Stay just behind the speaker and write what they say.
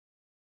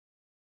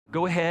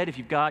Go ahead, if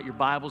you've got your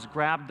Bibles,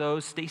 grab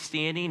those, stay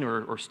standing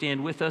or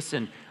stand with us,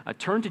 and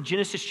turn to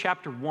Genesis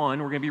chapter 1.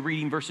 We're going to be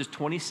reading verses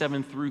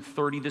 27 through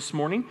 30 this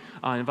morning.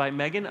 I invite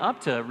Megan up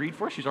to read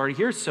for us. She's already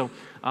here. So,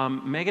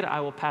 Megan,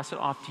 I will pass it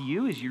off to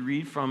you as you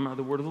read from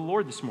the Word of the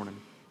Lord this morning.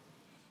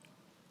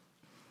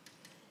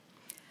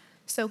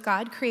 So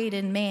God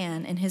created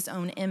man in his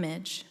own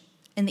image.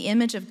 In the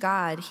image of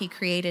God, he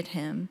created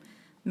him.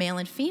 Male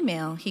and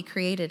female, he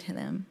created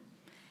them.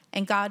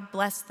 And God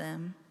blessed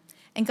them.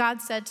 And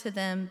God said to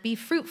them, "Be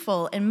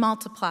fruitful and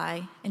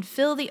multiply, and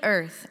fill the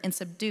earth and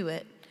subdue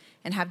it,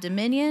 and have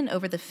dominion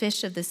over the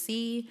fish of the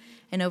sea,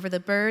 and over the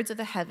birds of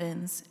the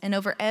heavens, and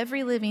over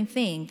every living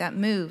thing that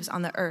moves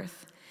on the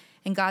earth."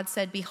 And God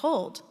said,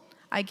 "Behold,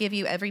 I give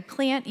you every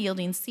plant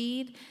yielding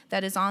seed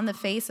that is on the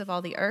face of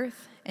all the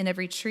earth, and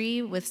every tree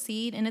with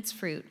seed in its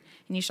fruit,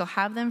 and you shall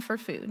have them for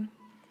food.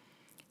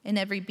 And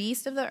every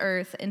beast of the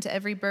earth, and to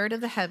every bird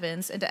of the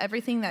heavens, and to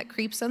everything that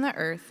creeps on the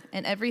earth,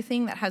 and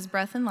everything that has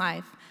breath and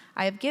life,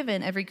 I have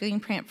given every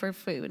green plant for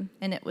food."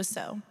 And it was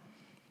so. Amen.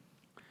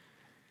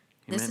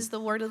 This is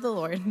the word of the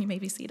Lord. You may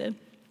be seated.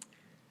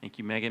 Thank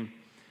you, Megan.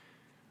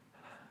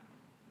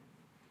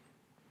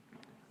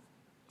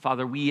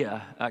 Father, we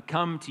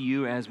come to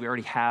you as we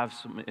already have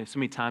so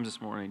many times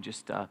this morning,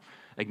 just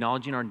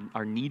acknowledging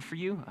our need for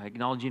you,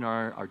 acknowledging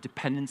our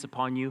dependence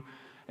upon you,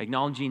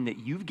 acknowledging that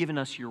you've given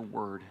us your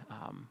word,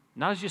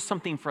 not as just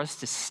something for us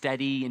to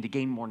study and to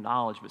gain more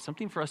knowledge, but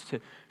something for us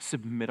to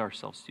submit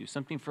ourselves to,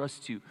 something for us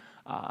to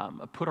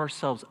put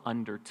ourselves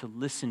under, to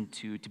listen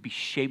to be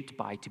shaped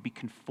by, to be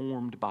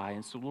conformed by.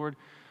 And so, Lord,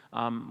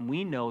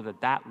 we know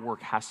that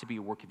work has to be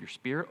a work of your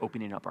Spirit,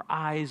 opening up our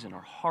eyes and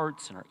our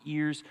hearts and our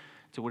ears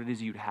to what it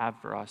is you'd have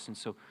for us. And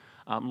so,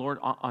 Lord,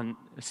 on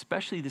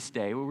especially this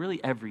day, well,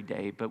 really every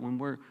day, but when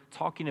we're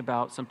talking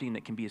about something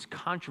that can be as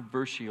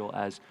controversial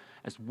as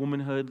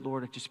womanhood,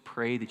 Lord, I just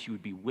pray that you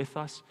would be with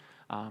us.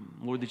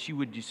 Lord, that you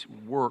would just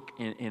work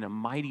in a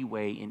mighty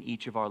way in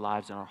each of our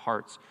lives and our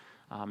hearts.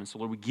 And so,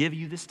 Lord, we give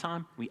you this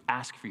time. We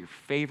ask for your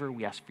favor.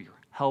 We ask for your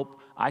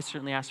help. I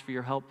certainly ask for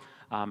your help.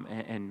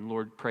 And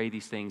Lord, pray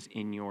these things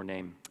in your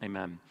name.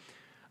 Amen.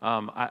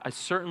 I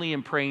certainly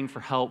am praying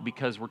for help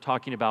because we're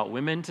talking about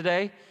women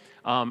today.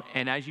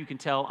 And as you can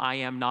tell, I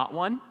am not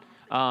one.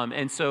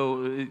 And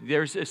so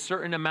there's a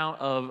certain amount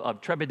of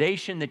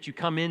trepidation that you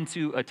come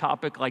into a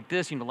topic like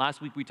this.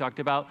 Last week we talked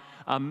about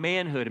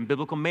manhood and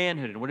biblical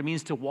manhood and what it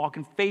means to walk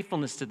in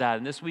faithfulness to that.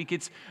 And this week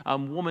it's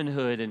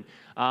womanhood.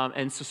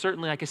 And so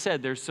certainly, like I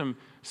said, there's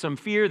some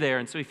fear there.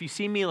 And so if you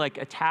see me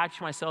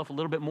attach myself a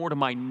little bit more to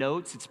my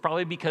notes, it's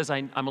probably because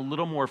I'm a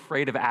little more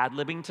afraid of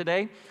ad-libbing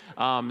today.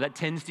 That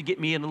tends to get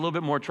me in a little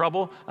bit more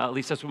trouble. At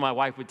least that's what my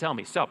wife would tell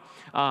me. So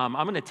I'm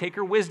going to take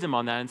her wisdom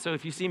on that. And so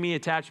if you see me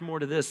attach more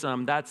to this,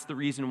 that's the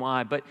reason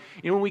why. But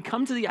when we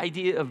come to the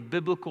idea of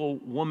biblical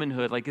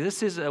womanhood,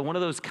 this is one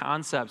of those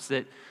concepts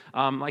that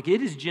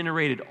it has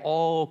generated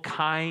all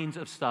kinds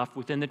of stuff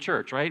within the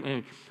church,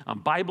 right?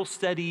 Bible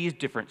studies,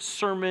 different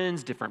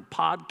sermons, different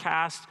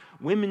podcasts,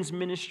 women's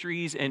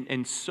ministries,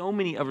 and so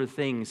many other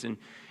things.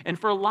 And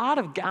for a lot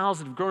of gals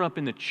that have grown up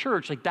in the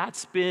church,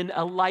 that's been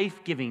a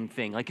life-giving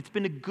thing. It's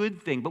been a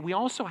good thing. But we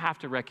also have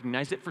to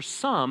recognize that for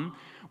some,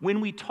 when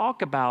we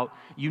talk about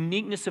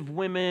uniqueness of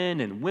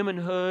women and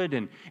womanhood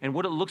and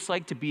what it looks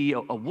like to be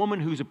a woman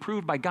who's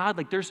approved by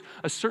God, there's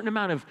a certain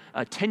amount of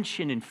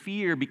tension and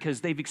fear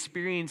because they've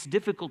experienced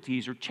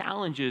difficulties or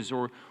challenges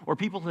or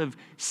people have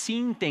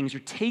seen things or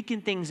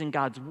taken things in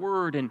God's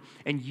word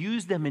and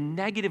used them in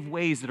negative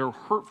ways that are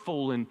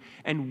hurtful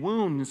and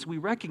wounds. We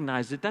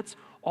recognize that that's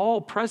all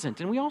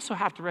present. And we also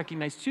have to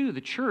recognize, too,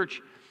 the church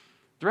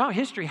throughout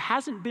history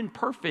hasn't been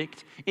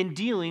perfect in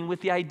dealing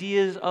with the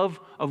ideas of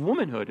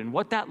womanhood and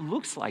what that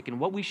looks like and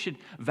what we should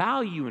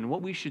value and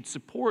what we should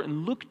support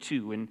and look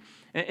to.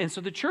 And so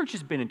the church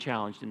has been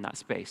challenged in that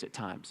space at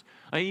times.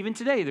 Even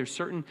today, there's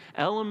certain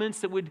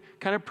elements that would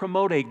kind of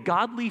promote a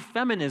godly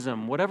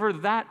feminism, whatever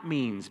that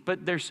means.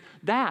 But there's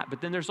that. But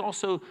then there's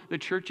also the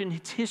church in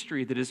its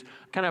history that has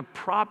kind of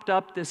propped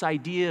up this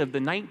idea of the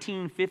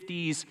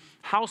 1950s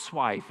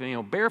housewife,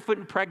 barefoot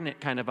and pregnant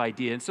kind of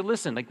idea. And so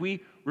listen,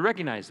 we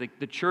recognize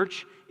the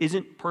church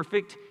isn't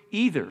perfect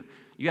either.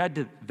 You add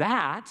to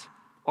that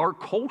our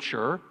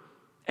culture,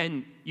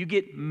 and you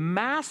get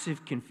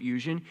massive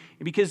confusion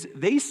because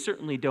they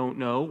certainly don't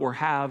know or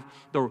have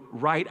the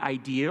right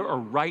idea or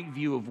right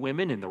view of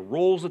women and the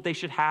roles that they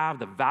should have,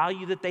 the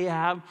value that they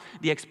have,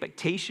 the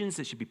expectations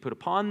that should be put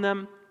upon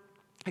them.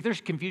 There's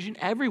confusion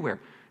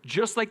everywhere,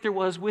 just like there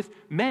was with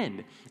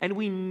men. And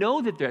we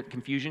know that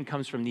confusion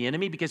comes from the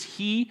enemy because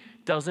he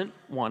doesn't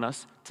want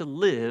us to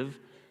live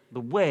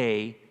the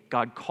way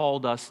God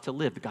called us to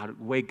live, the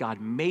way God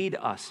made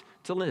us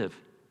to live.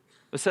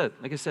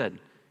 Like I said,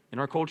 in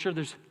our culture,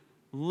 there's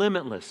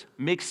limitless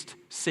mixed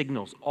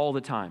signals all the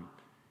time.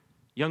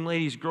 Young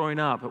ladies growing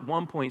up at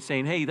one point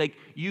saying, hey,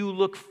 you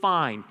look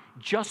fine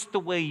just the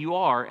way you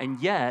are, and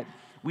yet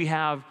We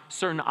have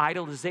certain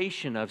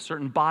idolization of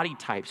certain body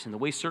types and the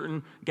way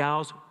certain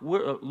gals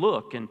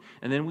look. And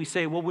then we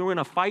say, well, we're going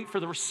to fight for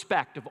the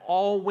respect of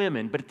all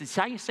women. But at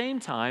the same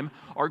time,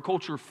 our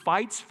culture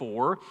fights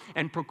for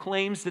and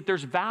proclaims that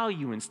there's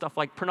value in stuff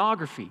like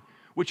pornography,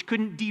 which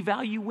couldn't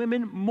devalue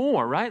women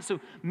more, right? So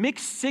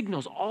mixed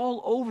signals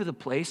all over the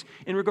place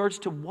in regards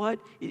to what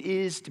it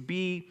is to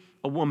be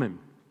a woman.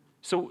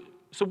 So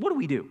what do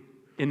we do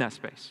in that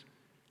space?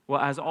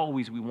 Well, as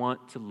always, we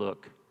want to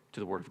look to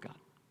the Word of God.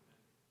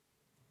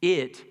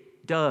 It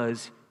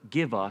does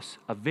give us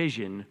a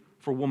vision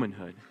for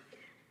womanhood.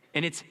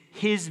 And it's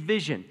His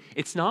vision.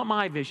 It's not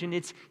my vision,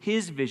 it's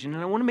His vision.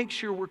 And I want to make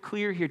sure we're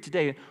clear here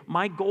today.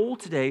 My goal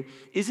today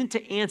isn't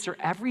to answer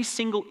every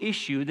single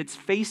issue that's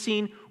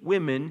facing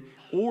women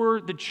or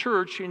the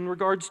church in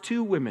regards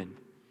to women.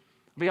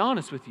 I'll be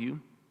honest with you.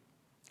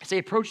 As I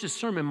approached this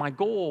sermon, my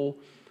goal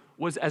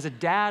was, as a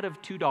dad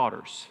of 2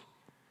 daughters,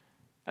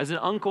 as an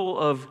uncle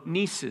of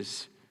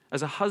nieces,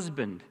 as a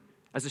husband,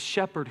 as a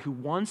shepherd who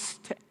wants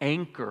to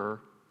anchor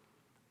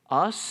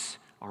us,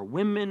 our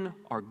women,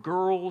 our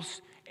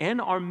girls,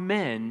 and our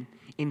men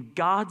in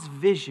God's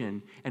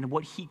vision and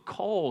what He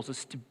calls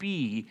us to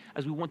be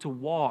as we want to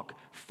walk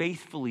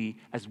faithfully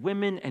as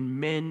women and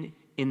men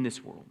in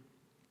this world.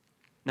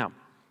 Now,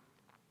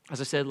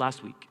 as I said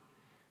last week,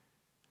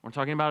 we're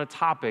talking about a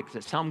topic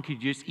that some could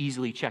just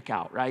easily check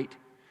out, right?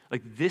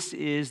 Like this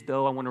is,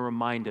 though, I want to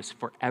remind us,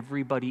 for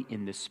everybody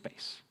in this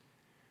space.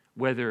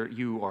 Whether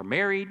you are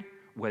married,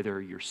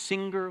 whether you're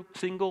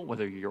single,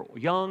 whether you're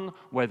young,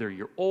 whether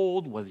you're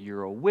old, whether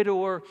you're a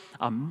widower,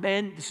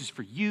 men, this is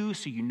for you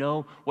so you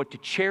know what to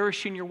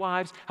cherish in your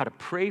wives, how to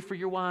pray for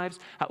your wives,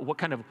 what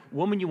kind of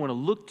woman you want to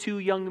look to,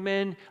 young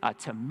men,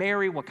 to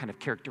marry, what kind of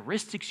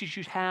characteristics you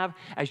should have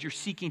as you're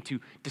seeking to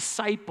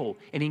disciple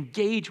and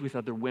engage with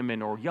other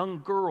women or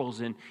young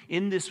girls. And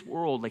in this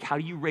world, like how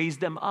do you raise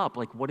them up?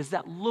 Like what does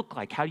that look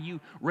like? How do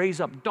you raise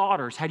up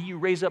daughters? How do you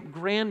raise up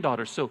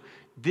granddaughters? So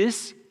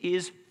this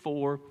is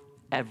for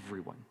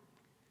everyone.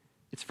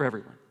 It's for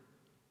everyone.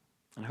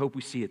 And I hope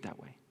we see it that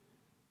way.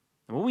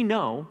 And what we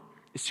know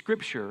is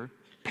Scripture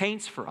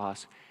paints for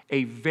us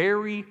a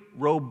very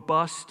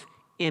robust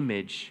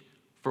image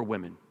for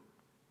women.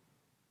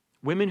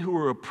 Women who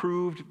are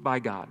approved by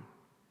God.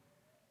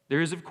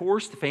 There is, of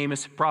course, the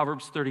famous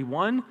Proverbs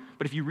 31,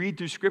 but if you read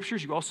through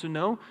Scriptures, you also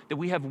know that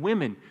we have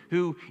women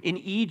who, in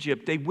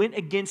Egypt, they went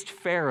against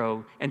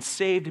Pharaoh and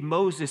saved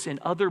Moses and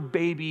other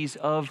babies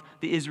of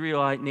the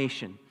Israelite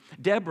nation.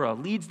 Deborah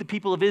leads the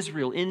people of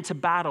Israel into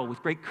battle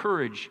with great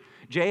courage.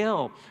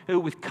 Jael, who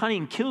with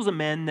cunning kills a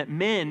man that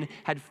men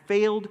had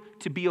failed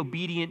to be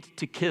obedient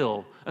to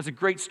kill. That's a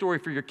great story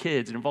for your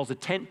kids. It involves a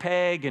tent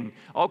peg and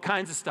all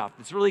kinds of stuff.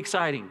 It's really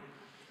exciting.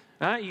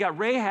 You got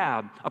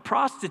Rahab, a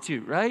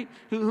prostitute, right?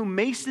 Who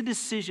makes the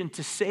decision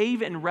to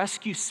save and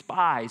rescue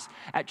spies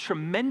at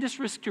tremendous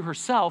risk to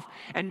herself,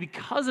 and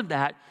because of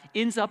that,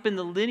 ends up in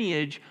the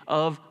lineage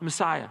of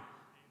Messiah.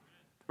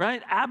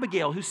 Right?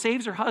 Abigail, who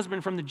saves her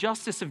husband from the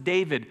justice of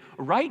David,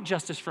 right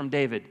justice from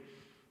David,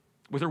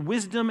 with her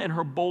wisdom and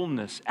her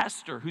boldness.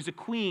 Esther, who's a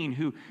queen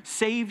who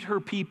saved her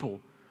people.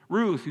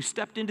 Ruth, who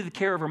stepped into the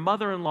care of her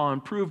mother-in-law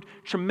and proved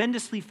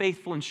tremendously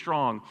faithful and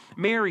strong.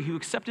 Mary, who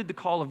accepted the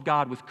call of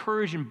God with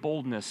courage and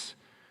boldness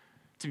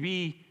to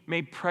be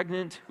made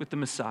pregnant with the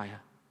Messiah.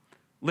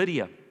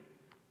 Lydia,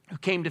 who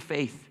came to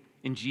faith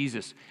in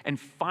Jesus and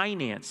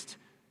financed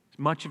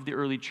much of the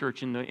early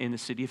church in the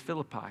city of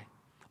Philippi.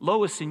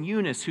 Lois and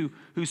Eunice,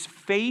 whose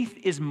faith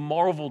is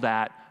marveled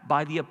at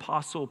by the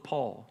Apostle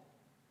Paul.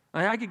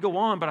 I could go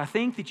on, but I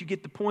think that you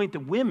get the point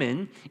that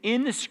women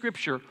in the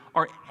Scripture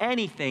are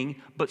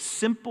anything but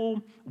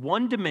simple,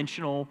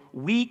 one-dimensional,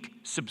 weak,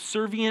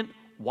 subservient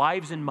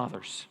wives and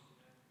mothers.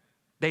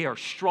 They are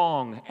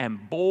strong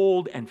and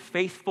bold and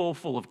faithful,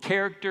 full of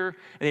character.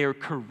 They are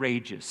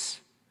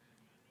courageous.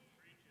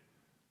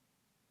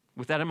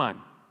 With that in mind,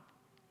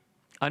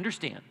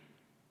 understand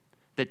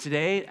that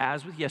today,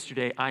 as with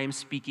yesterday, I am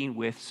speaking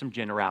with some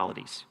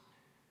generalities.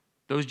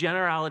 Those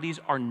generalities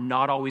are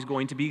not always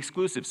going to be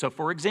exclusive. So,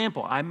 for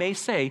example, I may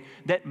say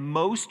that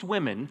most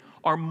women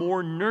are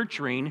more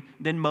nurturing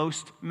than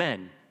most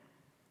men.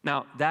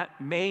 Now,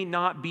 that may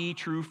not be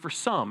true for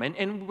some.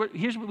 And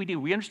here's what we do.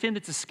 We understand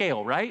it's a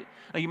scale, right?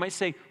 You might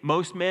say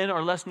most men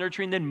are less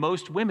nurturing than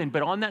most women,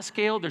 but on that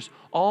scale, there's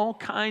all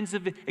kinds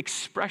of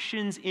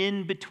expressions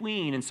in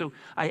between. And so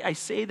I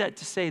say that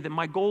to say that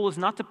my goal is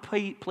not to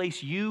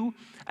place you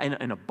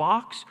in a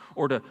box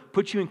or to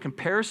put you in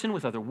comparison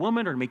with other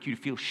women or to make you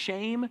feel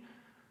shame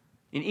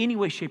in any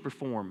way, shape, or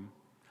form,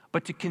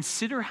 but to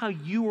consider how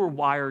you are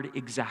wired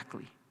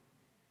exactly.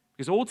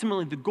 Because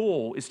ultimately the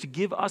goal is to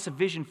give us a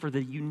vision for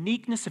the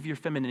uniqueness of your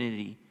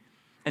femininity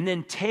and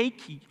then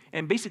take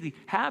and basically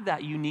have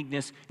that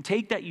uniqueness,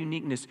 take that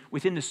uniqueness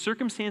within the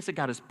circumstance that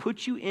God has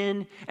put you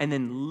in and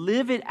then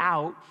live it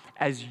out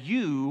as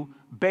you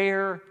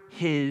bear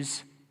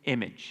His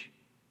image.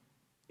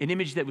 An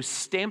image that was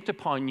stamped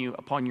upon you,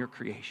 upon your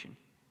creation.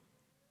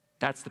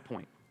 That's the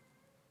point.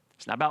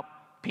 It's not about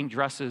pink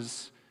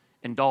dresses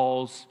and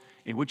dolls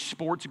and which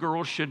sports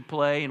girls should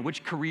play and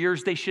which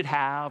careers they should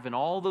have and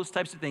all those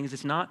types of things.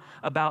 It's not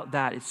about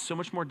that. It's so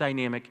much more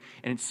dynamic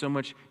and it's so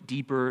much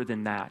deeper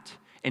than that.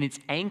 And it's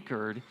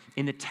anchored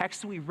in the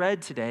text that we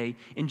read today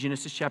in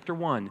Genesis chapter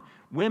 1.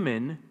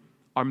 Women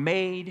are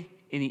made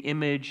in the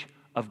image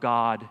of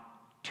God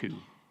too.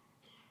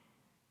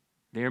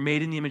 They are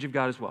made in the image of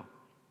God as well.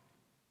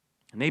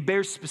 And they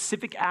bear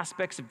specific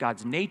aspects of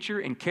God's nature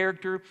and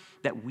character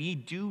that we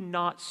do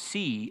not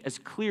see as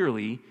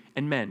clearly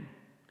in men.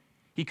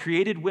 He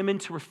created women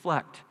to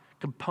reflect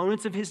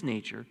components of his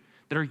nature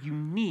that are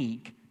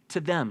unique to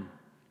them,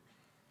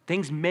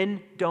 things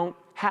men don't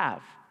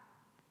have.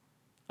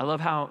 I love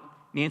how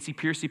Nancy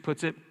Pearcey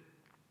puts it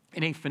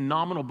in a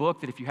phenomenal book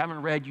that if you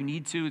haven't read, you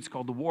need to. It's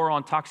called The War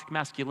on Toxic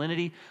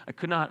Masculinity. I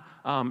could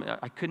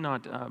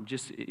not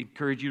just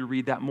encourage you to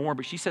read that more,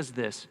 but she says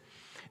this: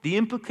 the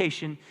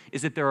implication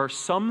is that there are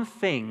some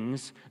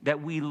things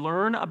that we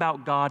learn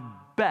about God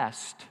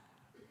best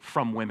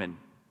from women,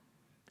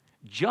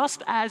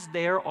 just as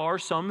there are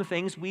some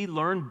things we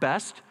learn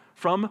best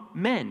from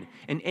men.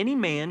 And any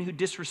man who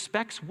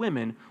disrespects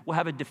women will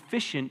have a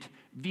deficient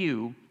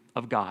view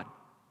of God.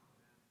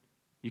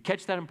 You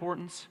catch that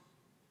importance?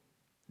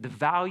 The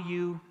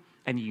value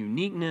and the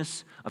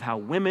uniqueness of how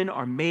women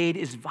are made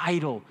is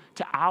vital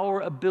to our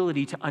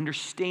ability to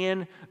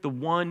understand the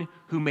one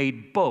who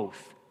made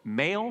both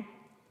male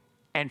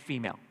and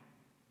female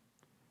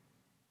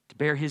to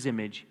bear his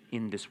image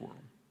in this world.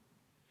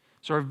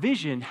 So our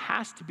vision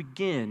has to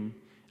begin,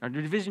 our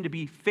vision to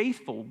be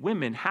faithful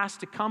women has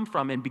to come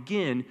from and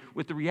begin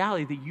with the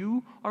reality that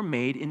you are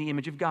made in the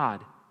image of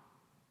God.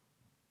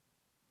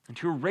 And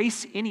to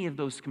erase any of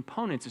those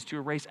components is to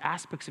erase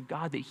aspects of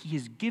God that he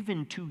has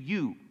given to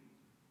you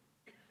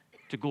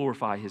to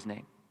glorify his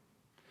name.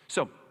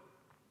 So,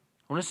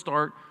 I want to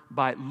start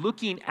by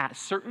looking at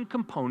certain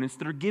components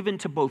that are given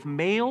to both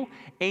male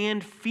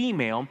and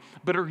female,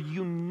 but are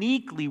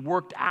uniquely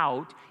worked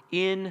out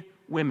in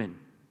women.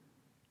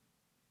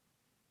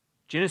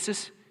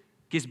 Genesis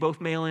gives both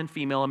male and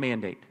female a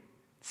mandate.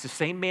 It's the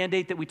same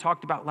mandate that we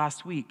talked about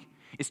last week.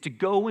 It's to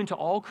go into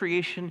all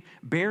creation,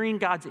 bearing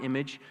God's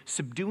image,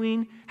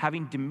 subduing,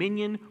 having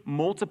dominion,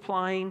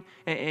 multiplying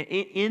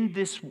in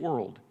this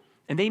world.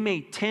 And that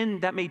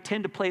may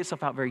tend to play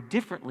itself out very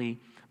differently,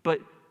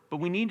 but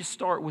we need to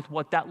start with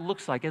what that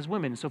looks like as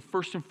women. So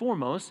first and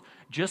foremost,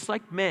 just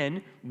like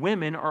men,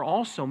 women are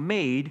also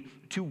made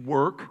to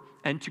work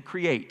and to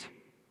create.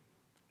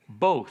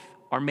 Both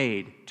are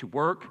made to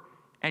work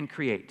and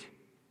create.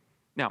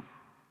 Now,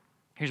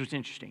 here's what's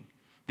interesting.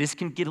 This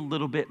can get a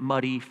little bit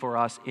muddy for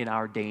us in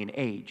our day and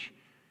age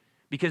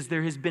because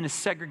there has been a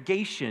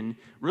segregation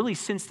really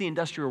since the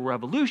Industrial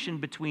Revolution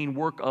between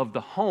work of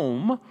the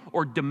home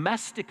or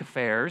domestic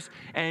affairs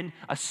and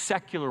a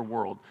secular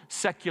world,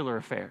 secular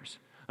affairs.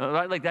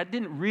 Like that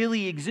didn't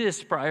really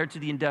exist prior to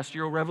the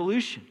Industrial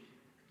Revolution.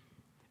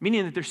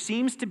 Meaning that there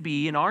seems to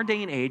be, in our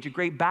day and age, a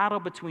great battle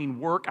between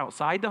work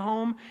outside the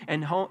home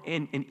and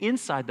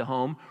inside the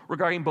home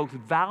regarding both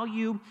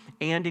value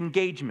and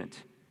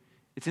engagement.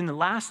 It's in the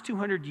last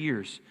 200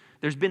 years,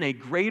 there's been a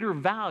greater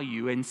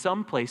value in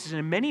some places and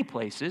in many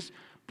places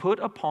put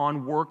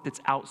upon work that's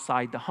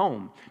outside the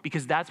home.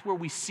 Because that's where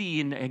we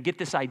see and get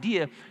this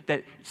idea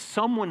that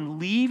someone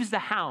leaves the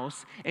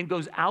house and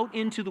goes out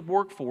into the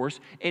workforce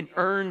and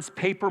earns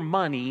paper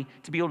money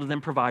to be able to then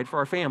provide for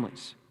our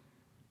families.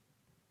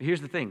 But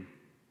here's the thing.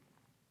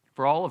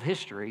 For all of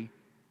history,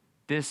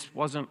 this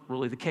wasn't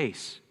really the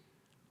case.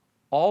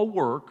 All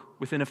work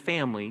within a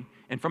family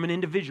and from an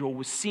individual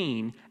was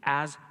seen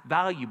as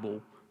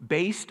valuable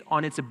based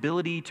on its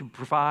ability to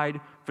provide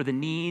for the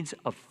needs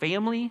of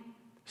family,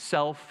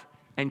 self,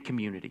 and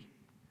community.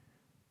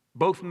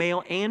 Both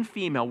male and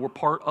female were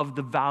part of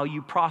the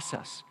value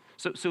process.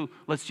 So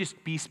let's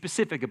just be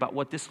specific about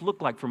what this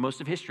looked like for most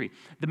of history.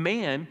 The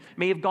man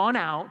may have gone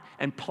out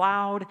and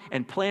plowed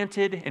and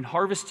planted and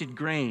harvested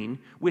grain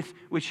with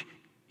which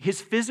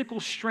his physical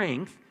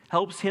strength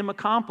helps him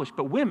accomplish.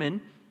 But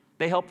women,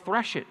 they help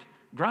thresh it,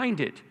 grind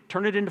it,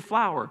 turn it into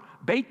flour,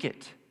 bake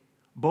it.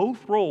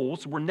 Both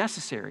roles were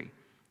necessary.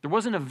 There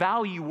wasn't a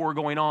value war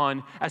going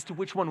on as to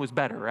which one was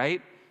better,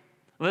 right?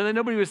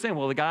 Nobody was saying,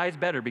 well, the guy's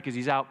better because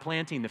he's out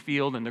planting the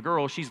field, and the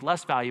girl, she's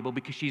less valuable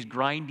because she's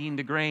grinding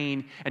the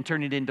grain and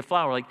turning it into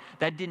flour. Like,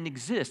 that didn't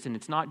exist, and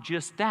it's not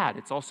just that.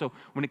 It's also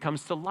when it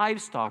comes to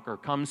livestock or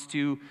comes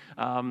to,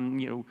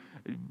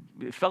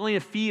 felling a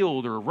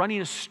field or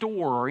running a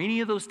store or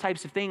any of those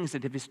types of things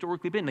that have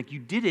historically been. Like, you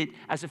did it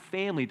as a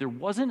family. There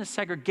wasn't a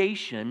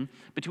segregation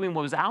between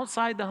what was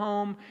outside the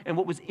home and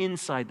what was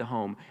inside the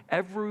home.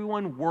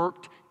 Everyone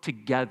worked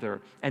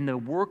together, and the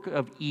work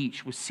of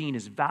each was seen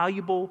as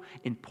valuable,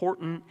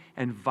 important,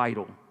 and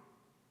vital.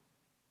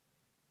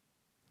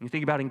 You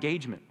think about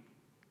engagement.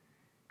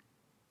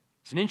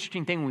 It's an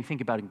interesting thing when we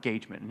think about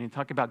engagement. And we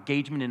talk about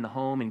engagement in the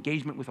home,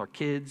 engagement with our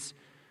kids.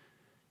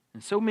 In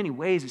so many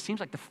ways, it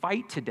seems like the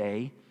fight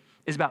today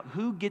is about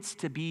who gets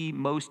to be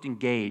most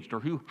engaged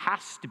or who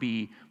has to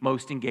be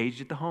most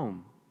engaged at the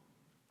home.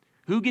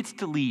 Who gets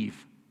to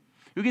leave?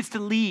 Who gets to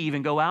leave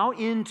and go out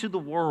into the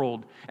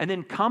world and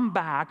then come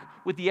back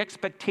with the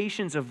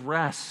expectations of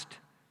rest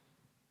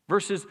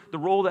versus the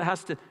role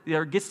that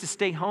gets to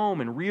stay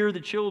home and rear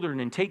the children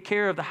and take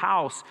care of the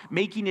house,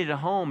 making it a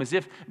home, as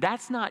if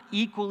that's not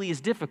equally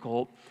as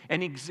difficult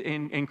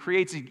and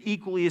creates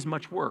equally as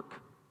much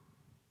work.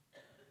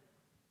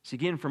 See,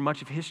 again, for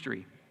much of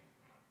history,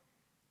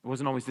 it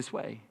wasn't always this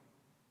way.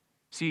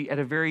 See, at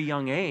a very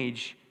young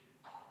age,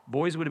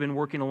 boys would have been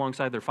working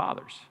alongside their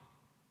fathers.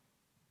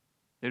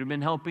 They'd have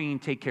been helping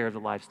take care of the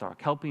livestock,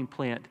 helping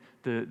plant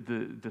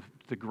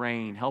the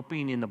grain,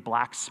 helping in the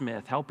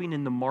blacksmith, helping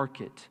in the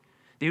market.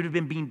 They would have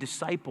been being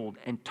discipled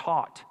and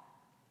taught.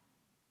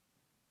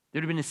 They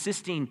would have been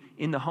assisting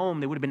in the home.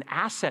 They would have been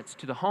assets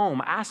to the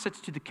home,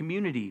 assets to the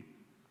community.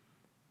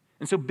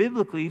 And so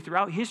biblically,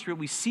 throughout history,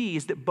 what we see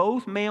is that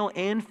both male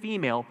and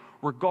female,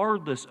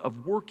 regardless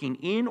of working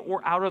in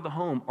or out of the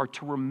home, are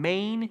to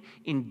remain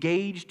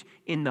engaged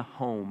in the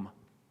home.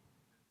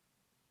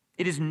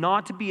 It is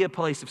not to be a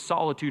place of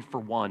solitude for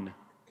one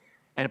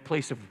and a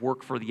place of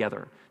work for the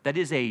other. That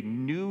is a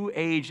new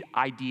age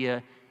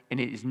idea, and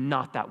it is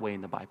not that way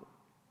in the Bible.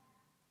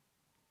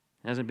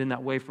 It hasn't been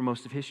that way for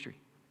most of history.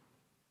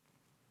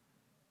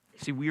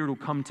 See, we are to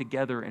come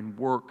together and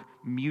work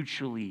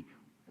mutually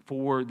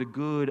for the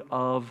good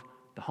of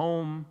the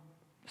home,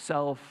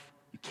 self,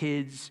 the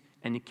kids,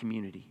 and the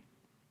community.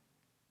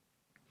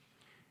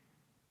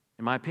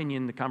 In my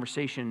opinion, the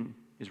conversation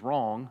is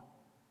wrong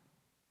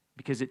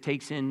because it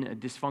takes in a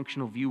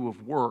dysfunctional view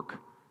of work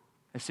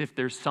as if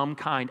there's some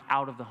kind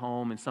out of the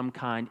home and some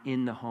kind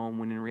in the home,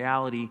 when in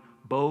reality,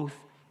 both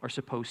are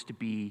supposed to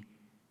be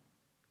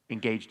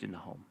engaged in the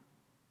home.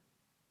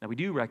 Now, we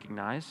do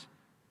recognize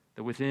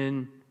that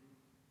within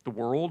the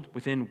world,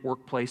 within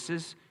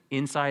workplaces,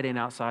 inside and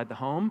outside the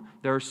home,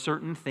 there are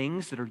certain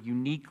things that are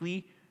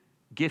uniquely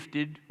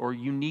gifted or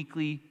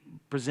uniquely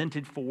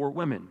presented for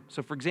women.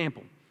 So, for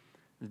example,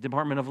 the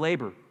Department of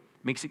Labor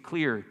makes it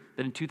clear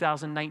that in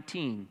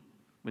 2019,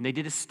 when they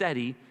did a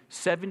study,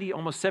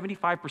 almost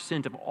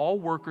 75% of all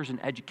workers in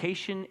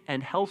education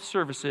and health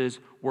services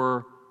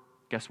were,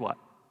 guess what?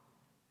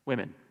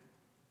 Women.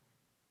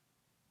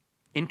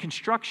 In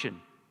construction,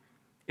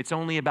 it's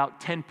only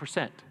about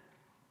 10%.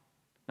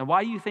 Now,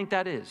 why do you think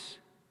that is?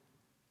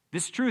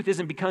 This truth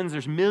isn't because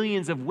there's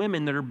millions of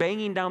women that are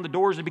banging down the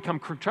doors to become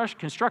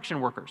construction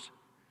workers.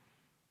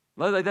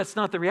 That's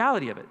not the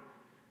reality of it.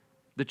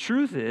 The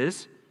truth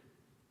is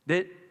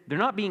that they're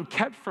not being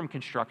kept from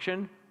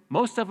construction.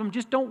 Most of them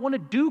just don't want to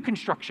do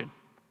construction.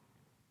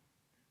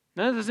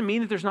 Now, that doesn't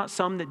mean that there's not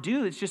some that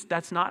do. It's just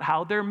that's not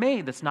how they're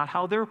made. That's not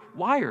how they're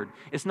wired.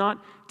 It's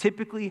not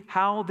typically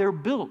how they're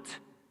built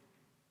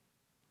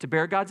to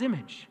bear God's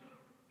image.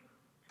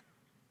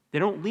 They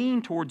don't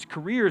lean towards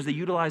careers that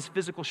utilize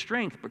physical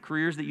strength, but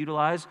careers that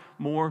utilize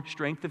more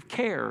strength of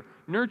care,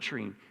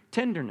 nurturing,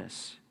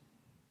 tenderness.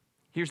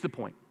 Here's the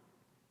point.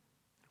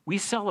 We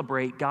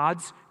celebrate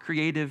God's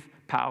creative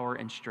power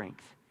and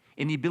strength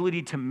in the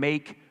ability to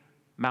make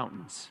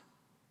mountains.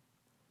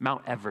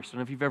 Mount Everest. I don't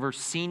know if you've ever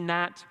seen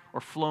that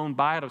or flown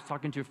by it. I was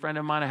talking to a friend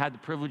of mine. I had the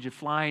privilege of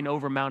flying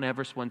over Mount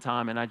Everest one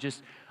time, and I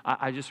just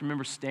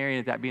remember staring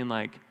at that being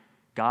like,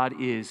 God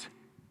is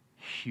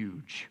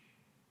huge.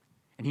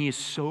 And he is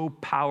so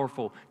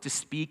powerful to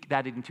speak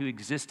that into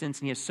existence,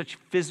 and he has such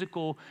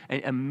physical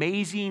and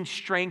amazing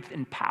strength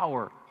and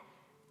power.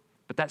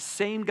 But that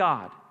same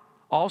God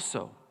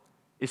also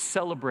is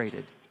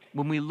celebrated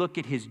when we look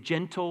at his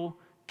gentle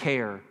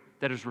care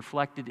that is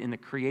reflected in the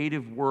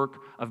creative work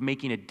of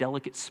making a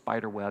delicate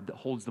spider web that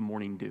holds the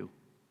morning dew.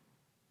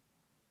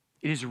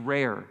 It is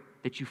rare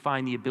that you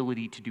find the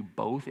ability to do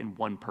both in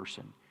one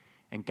person.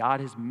 And God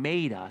has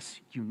made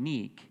us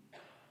unique.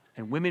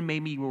 And women may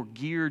be more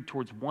geared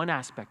towards one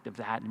aspect of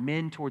that, and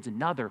men towards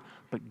another,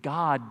 but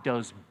God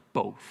does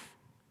both.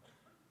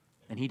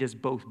 And he does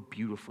both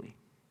beautifully,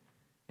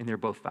 and they're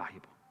both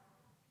valuable.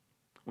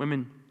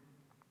 Women,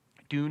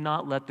 do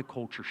not let the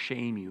culture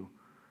shame you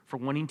for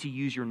wanting to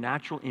use your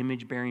natural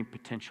image-bearing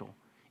potential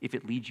if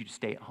it leads you to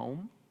stay at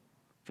home,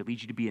 if it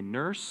leads you to be a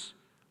nurse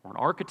or an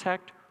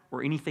architect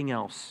or anything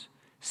else.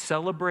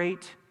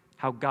 Celebrate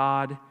how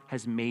God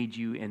has made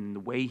you and the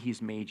way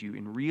he's made you,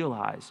 and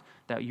realize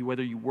that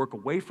whether you work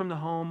away from the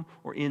home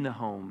or in the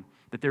home,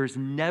 that there is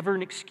never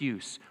an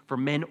excuse for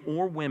men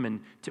or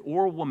women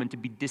or a woman to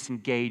be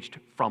disengaged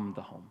from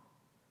the home.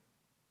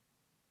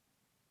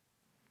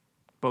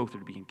 Both are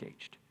to be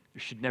engaged.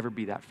 There should never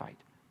be that fight.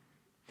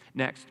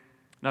 Next,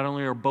 not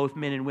only are both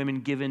men and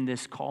women given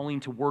this calling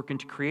to work and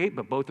to create,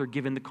 but both are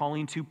given the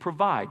calling to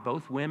provide.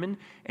 Both women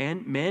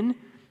and men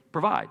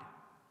provide.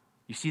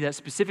 You see that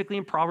specifically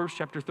in Proverbs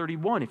chapter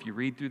 31, if you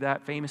read through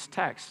that famous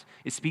text.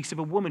 It speaks of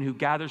a woman who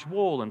gathers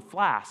wool and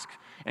flasks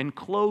and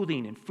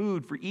clothing and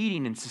food for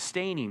eating and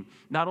sustaining,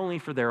 not only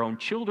for their own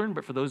children,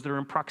 but for those that are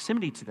in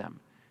proximity to them.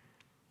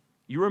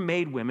 You are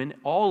made, women,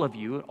 all of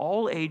you, at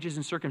all ages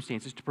and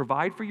circumstances, to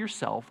provide for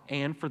yourself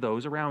and for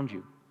those around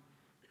you.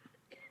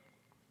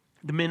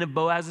 The men of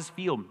Boaz's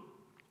field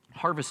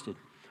harvested,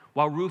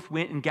 while Ruth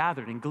went and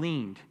gathered and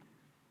gleaned.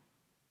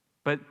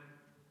 But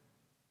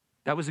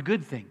That was a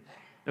good thing.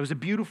 That was a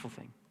beautiful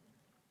thing.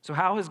 So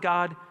how has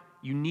God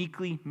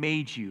uniquely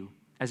made you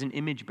as an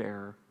image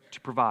bearer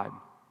to provide?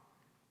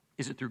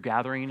 Is it through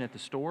gathering at the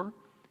store?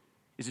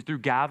 Is it through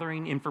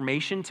gathering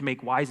information to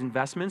make wise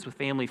investments with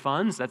family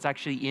funds? That's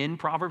actually in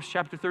Proverbs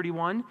chapter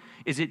 31.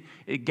 Is it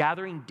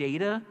gathering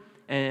data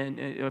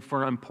and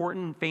for an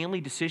important family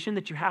decision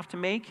that you have to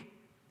make?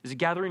 Is it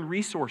gathering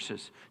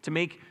resources to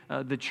make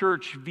the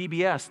church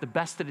VBS the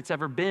best that it's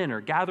ever been,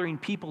 or gathering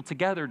people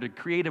together to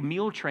create a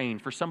meal train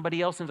for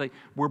somebody else? And like,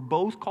 we're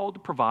both called to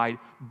provide,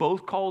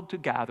 both called to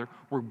gather.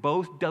 We're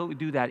both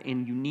do that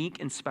in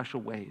unique and special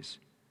ways.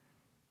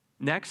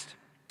 Next,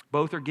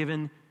 both are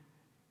given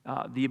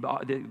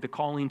the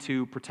calling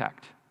to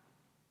protect.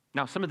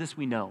 Now, some of this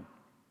we know.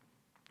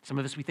 Some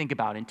of this we think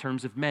about in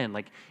terms of men.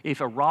 Like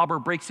if a robber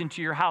breaks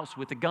into your house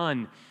with a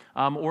gun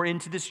or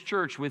into this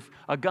church with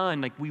a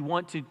gun, like we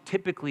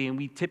typically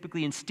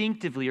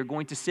instinctively are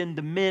going to send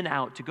the men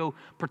out to go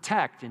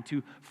protect and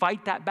to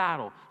fight that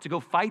battle, to go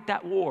fight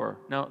that war.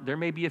 Now, there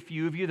may be a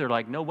few of you that are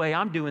like, no way,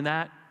 I'm doing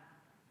that.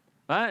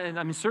 And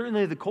I mean,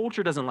 certainly the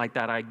culture doesn't like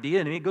that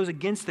idea, and it goes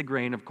against the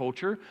grain of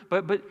culture.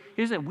 But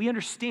here's the thing, we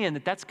understand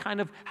that that's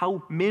kind of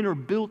how men are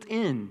built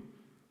in.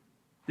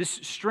 This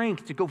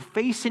strength to go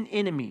face an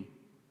enemy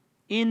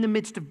in the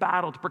midst of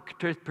battle, to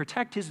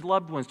protect his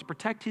loved ones, to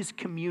protect his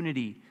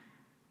community.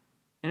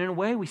 And in a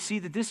way, we see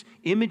that this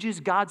images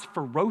God's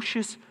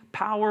ferocious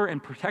power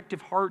and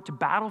protective heart to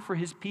battle for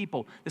his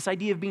people. This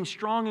idea of being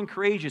strong and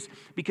courageous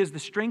because the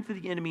strength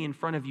of the enemy in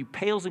front of you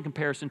pales in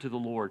comparison to the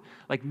Lord.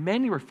 Like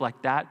men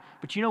reflect that,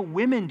 but you know,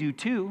 women do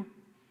too.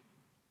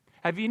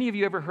 Have any of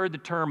you ever heard the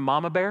term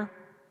mama bear?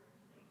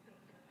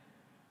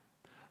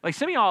 Like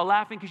some of y'all are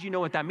laughing because you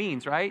know what that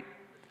means, right?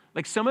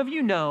 Like some of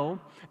you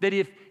know that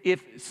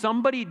if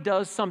somebody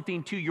does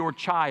something to your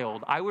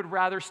child, I would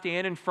rather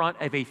stand in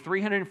front of a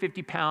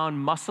 350-pound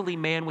muscly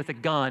man with a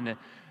gun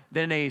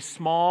than a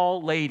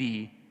small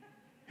lady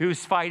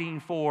who's fighting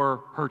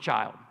for her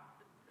child.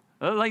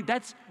 Like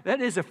that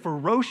is a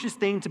ferocious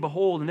thing to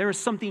behold, and there is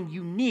something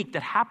unique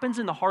that happens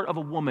in the heart of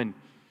a woman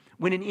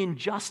when an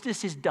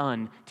injustice is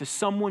done to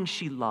someone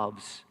she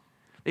loves.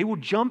 They will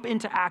jump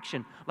into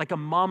action like a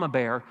mama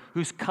bear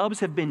whose cubs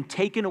have been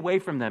taken away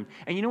from them.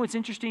 And you know what's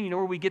interesting? You know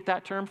where we get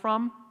that term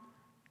from?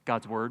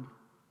 God's word.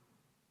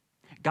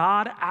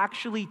 God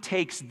actually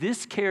takes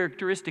this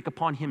characteristic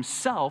upon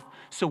himself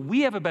so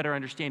we have a better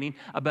understanding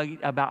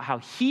about how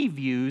he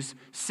views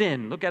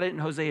sin. Look at it in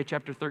Hosea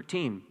chapter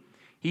 13.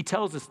 He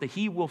tells us that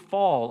he will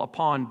fall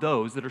upon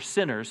those that are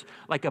sinners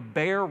like a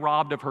bear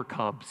robbed of her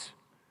cubs.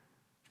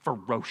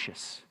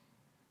 Ferocious.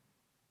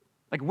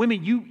 Like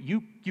women,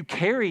 you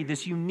carry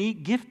this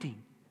unique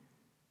gifting.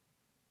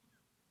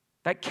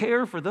 That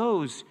care for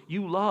those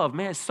you love,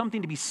 man, is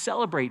something to be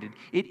celebrated.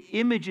 It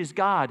images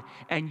God,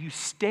 and you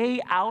stay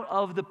out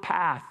of the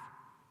path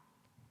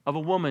of a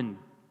woman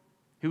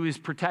who is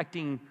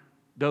protecting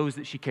those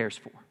that she cares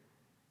for.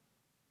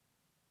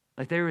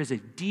 Like there is a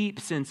deep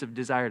sense of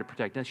desire to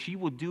protect. Now, she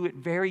will do it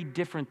very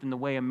different than the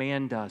way a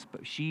man does,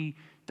 but she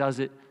does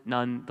it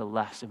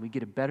nonetheless. And we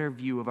get a better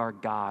view of our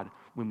God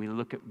when we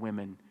look at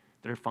women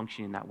that are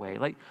functioning that way.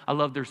 Like I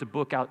love, there's a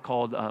book out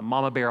called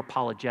Mama Bear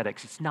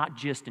Apologetics. It's not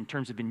just in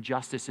terms of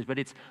injustices, but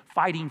it's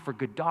fighting for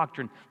good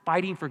doctrine,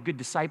 fighting for good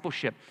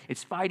discipleship.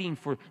 It's fighting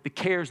for the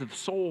cares of the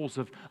souls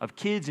of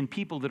kids and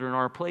people that are in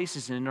our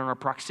places and in our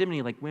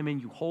proximity. Like women,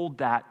 you hold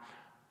that,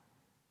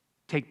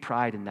 take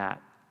pride in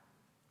that,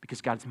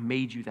 because God's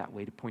made you that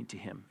way to point to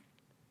him.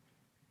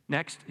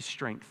 Next is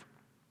strength.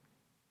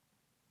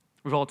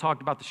 We've all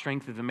talked about the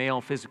strength of the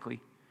male physically,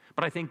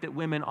 but I think that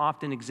women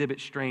often exhibit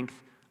strength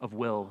of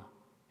will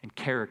and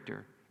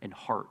character and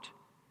heart.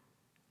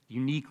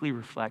 Uniquely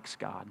reflects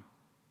God.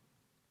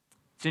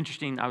 It's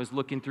interesting, I was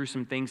looking through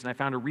some things and I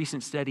found a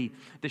recent study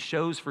that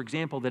shows, for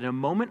example, that in a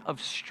moment of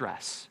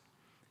stress,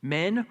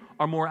 men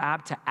are more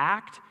apt to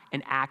act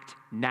and act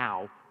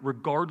now,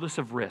 regardless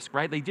of risk,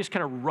 right? They just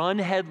kind of run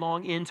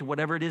headlong into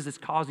whatever it is that's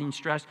causing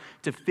stress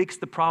to fix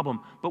the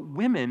problem. But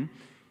women,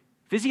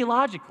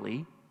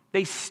 physiologically,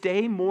 they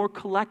stay more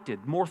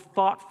collected, more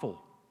thoughtful.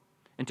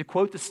 And to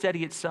quote the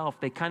study itself,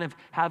 they kind of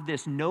have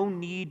this no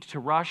need to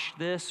rush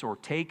this or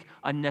take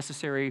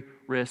unnecessary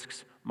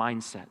risks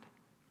mindset,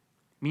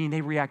 meaning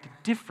they react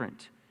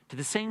different to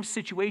the same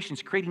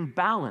situations, creating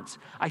balance.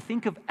 I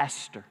think of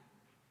Esther.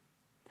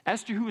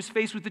 Esther, who was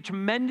faced with a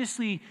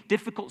tremendously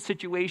difficult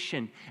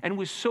situation and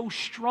was so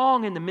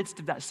strong in the midst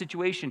of that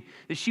situation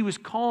that she was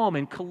calm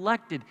and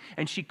collected,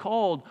 and she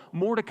called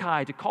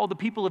Mordecai to call the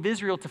people of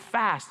Israel to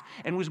fast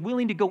and was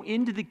willing to go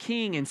into the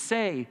king and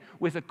say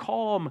with a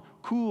calm,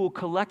 cool,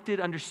 collected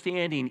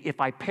understanding,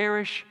 if I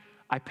perish,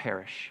 I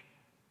perish.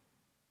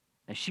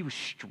 And she was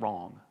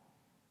strong.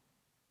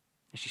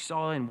 And she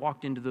saw and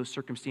walked into those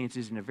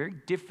circumstances in a very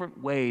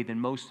different way than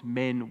most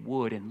men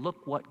would, and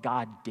look what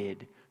God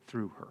did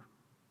through her.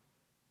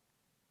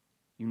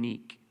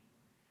 Unique.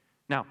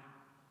 Now,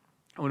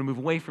 I want to move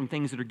away from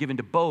things that are given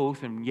to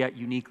both and yet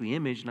uniquely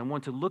imaged, and I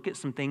want to look at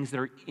some things that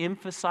are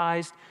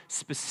emphasized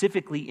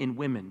specifically in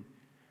women,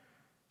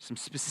 some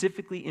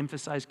specifically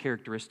emphasized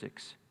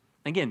characteristics.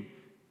 Again,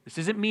 this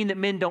doesn't mean that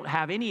men don't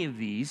have any of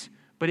these,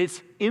 but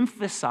it's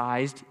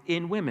emphasized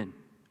in women.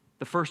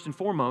 The first and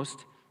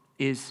foremost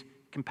is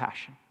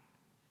compassion.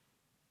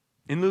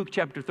 In Luke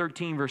chapter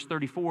 13, verse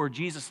 34,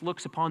 Jesus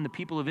looks upon the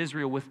people of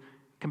Israel with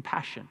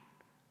compassion,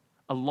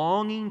 a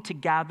longing to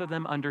gather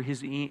them under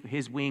his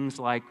wings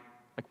like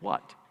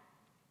what?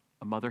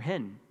 A mother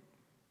hen.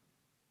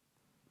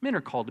 Men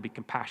are called to be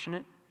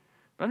compassionate,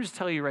 but I'm just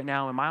telling you right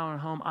now, in my own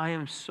home, I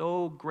am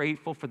so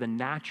grateful for the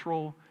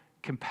natural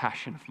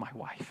compassion of my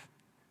wife.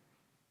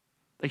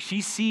 Like,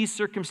 she sees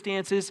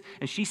circumstances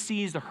and she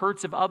sees the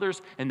hurts of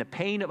others and the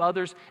pain of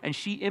others, and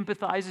she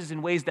empathizes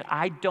in ways that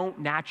I don't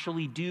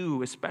naturally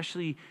do,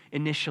 especially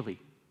initially.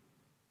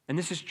 And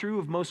this is true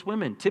of most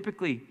women.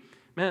 Typically,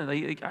 man,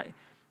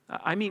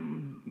 I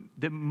mean,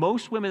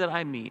 most women that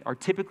I meet are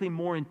typically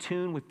more in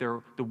tune with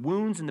the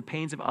wounds and the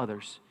pains of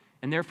others,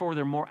 and therefore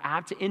they're more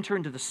apt to enter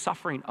into the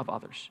suffering of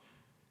others.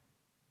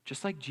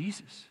 Just like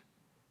Jesus.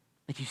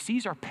 Like, he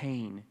sees our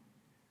pain.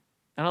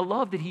 And I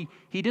love that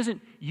he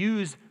doesn't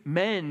use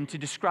men to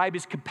describe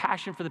his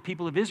compassion for the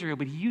people of Israel,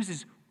 but he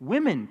uses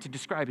women to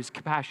describe his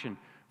compassion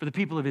for the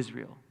people of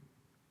Israel.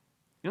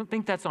 You don't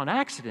think that's on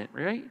accident,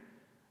 right? Like,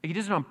 he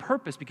does it on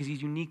purpose because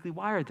he's uniquely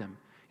wired them.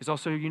 He's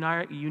also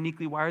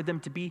uniquely wired them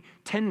to be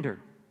tender.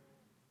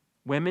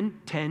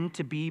 Women tend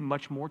to be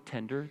much more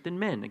tender than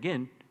men.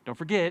 Again, don't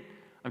forget,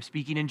 I'm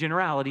speaking in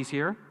generalities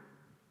here.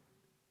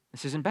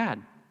 This isn't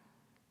bad.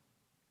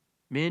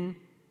 Men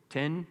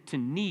tend to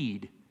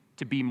need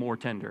to be more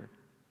tender.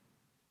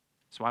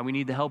 That's why we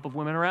need the help of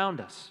women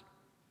around us.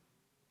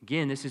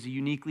 Again, this is a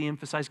uniquely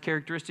emphasized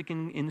characteristic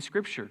in the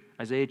scripture.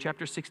 Isaiah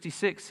chapter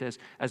 66 says,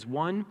 "As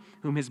one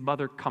whom his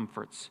mother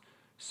comforts,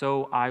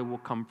 so I will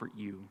comfort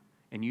you,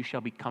 and you shall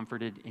be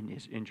comforted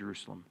in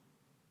Jerusalem."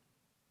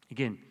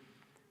 Again,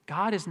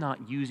 God is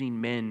not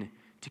using men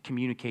to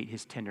communicate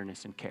his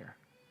tenderness and care.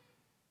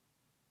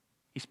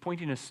 He's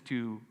pointing us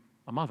to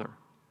a mother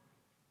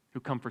who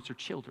comforts her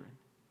children.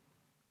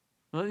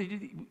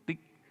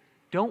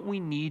 Don't we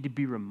need to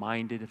be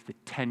reminded of the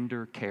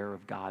tender care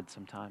of God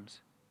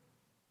sometimes?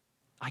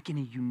 Like, in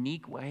a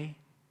unique way.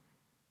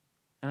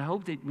 And I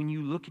hope that when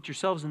you look at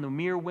yourselves in the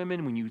mirror,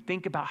 women, when you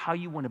think about how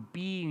you want to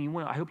be, and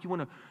I hope you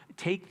want to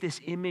take this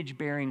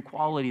image-bearing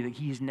quality that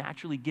he has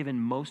naturally given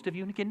most of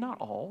you, and again, not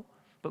all,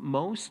 but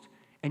most,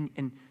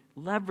 and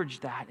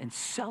leverage that and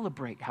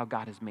celebrate how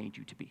God has made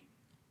you to be.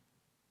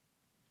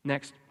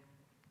 Next,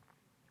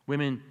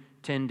 women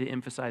tend to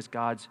emphasize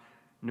God's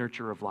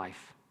nurture of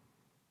life.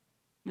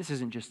 This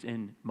isn't just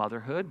in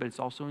motherhood, but it's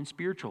also in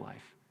spiritual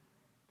life.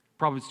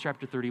 Proverbs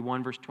chapter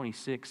 31, verse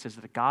 26 says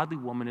that a godly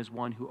woman is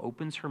one who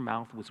opens her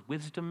mouth with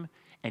wisdom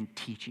and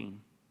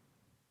teaching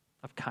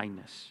of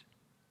kindness.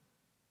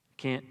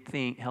 Can't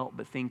help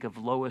but think of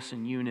Lois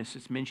and Eunice,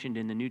 it's mentioned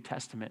in the New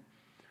Testament,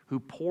 who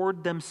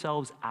poured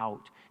themselves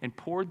out and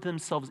poured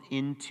themselves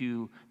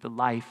into the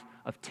life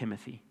of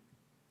Timothy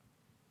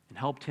and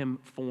helped him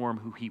form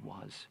who he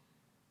was.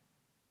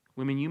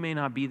 Women, you may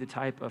not be the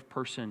type of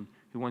person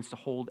who wants to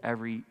hold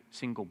every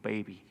single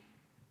baby,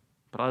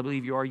 but I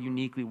believe you are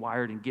uniquely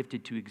wired and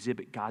gifted to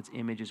exhibit God's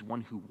image as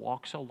one who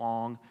walks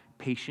along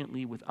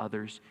patiently with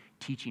others,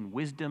 teaching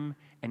wisdom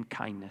and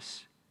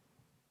kindness.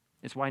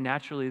 It's why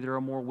naturally there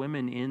are more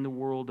women in the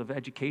world of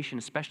education,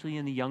 especially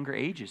in the younger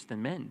ages,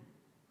 than men.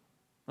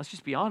 Let's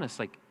just be honest,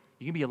 like,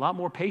 you can be a lot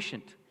more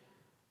patient,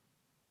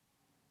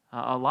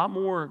 a lot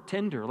more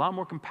tender, a lot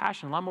more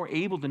compassionate, a lot more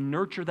able to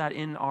nurture that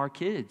in our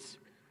kids.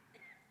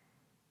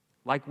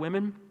 Like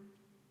women,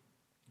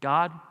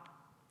 God,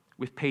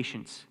 with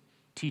patience,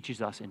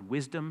 teaches us in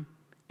wisdom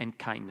and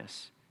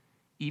kindness,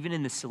 even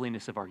in the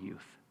silliness of our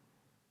youth.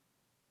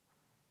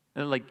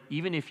 Like,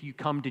 even if you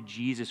come to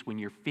Jesus when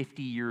you're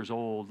 50 years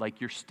old,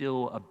 like, you're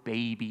still a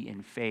baby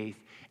in faith,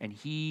 and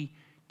he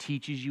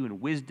teaches you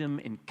in wisdom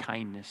and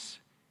kindness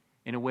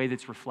in a way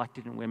that's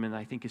reflected in women that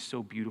I think is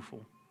so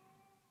beautiful.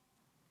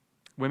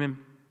 Women,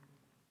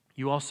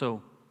 you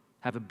also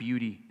have a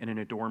beauty and an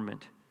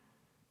adornment.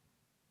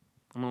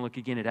 I'm going to look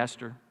again at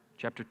Esther,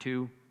 chapter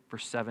 2,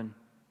 verse 7.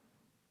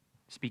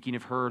 Speaking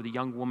of her, the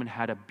young woman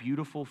had a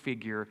beautiful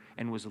figure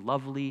and was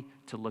lovely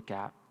to look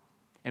at.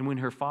 And when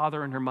her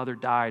father and her mother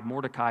died,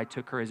 Mordecai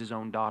took her as his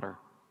own daughter.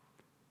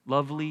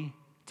 Lovely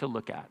to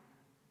look at.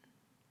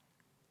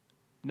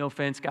 No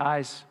offense,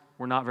 guys,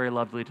 we're not very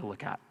lovely to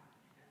look at.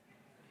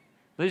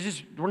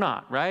 We're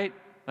not, right?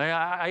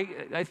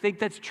 I think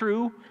that's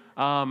true.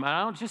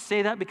 I don't just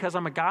say that because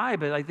I'm a guy,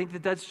 but I think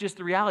that that's just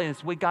the reality.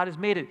 It's the way God has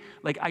made it.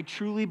 Like, I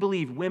truly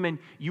believe, women,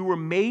 you were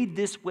made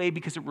this way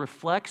because it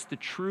reflects the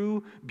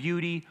true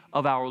beauty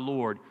of our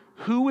Lord.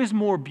 Who is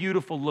more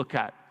beautiful to look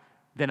at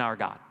than our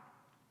God?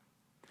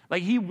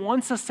 Like, he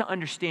wants us to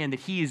understand that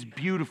he is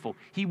beautiful.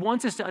 He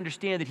wants us to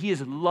understand that he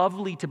is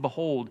lovely to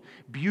behold,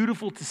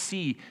 beautiful to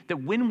see,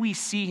 that when we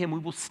see him, we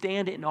will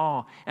stand in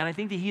awe. And I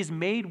think that he has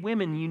made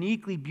women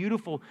uniquely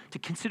beautiful to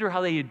consider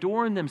how they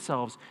adorn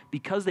themselves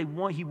because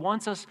he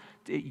wants us,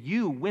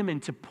 you women,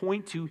 to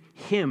point to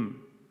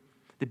him.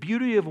 The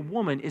beauty of a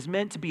woman is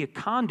meant to be a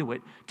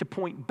conduit to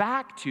point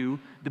back to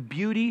the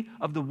beauty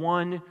of the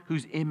one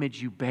whose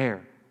image you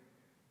bear.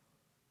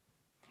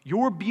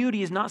 Your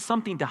beauty is not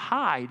something to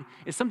hide,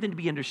 it's something to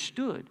be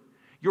understood.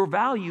 Your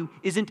value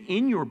isn't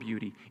in your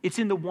beauty, it's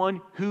in the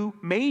one who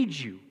made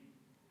you,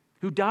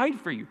 who died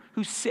for you,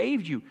 who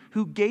saved you,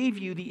 who gave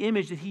you the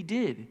image that he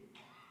did.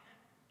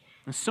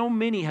 And so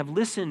many have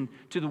listened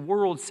to the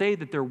world say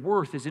that their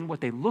worth is in what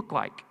they look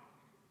like.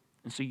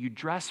 And so you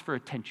dress for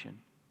attention.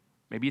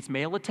 Maybe it's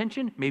male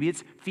attention, maybe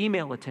it's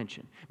female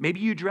attention. Maybe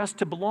you dress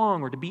to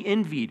belong or to be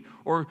envied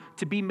or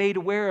to be made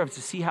aware of,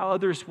 to see how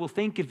others will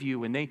think of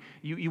you. And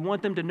you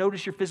want them to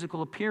notice your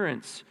physical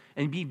appearance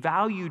and be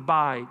valued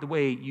by the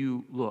way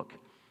you look.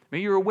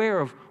 Maybe you're aware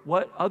of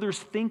what others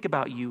think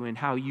about you and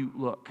how you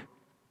look.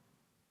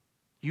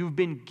 You've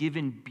been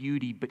given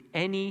beauty, but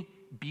any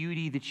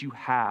beauty that you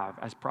have,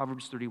 as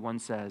Proverbs 31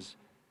 says,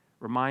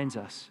 reminds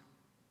us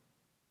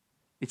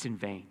it's in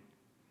vain.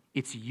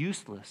 It's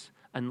useless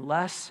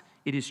unless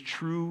it is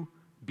true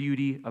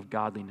beauty of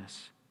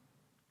godliness.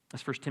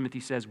 As 1 Timothy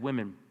says,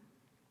 women,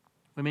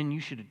 you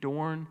should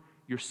adorn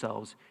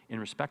yourselves in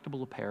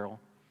respectable apparel,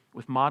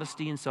 with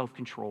modesty and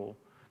self-control,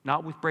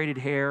 not with braided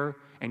hair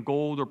and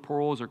gold or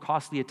pearls or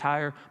costly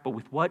attire, but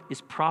with what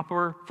is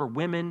proper for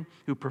women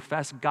who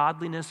profess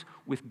godliness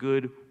with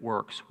good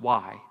works.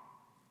 Why?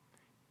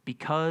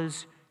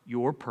 Because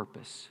your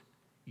purpose,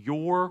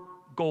 your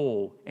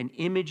goal and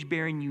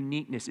image-bearing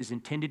uniqueness is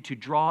intended to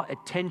draw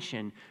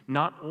attention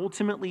not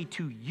ultimately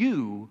to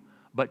you,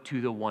 but to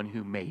the one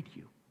who made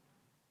you.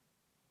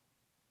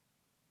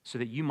 So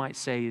that you might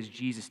say, as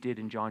Jesus did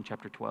in John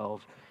chapter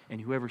 12, and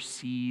whoever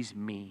sees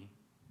me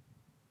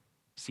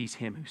sees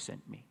him who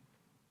sent me.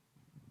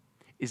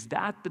 Is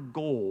that the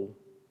goal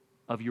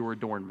of your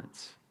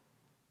adornments?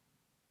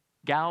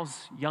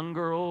 Gals, young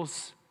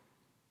girls,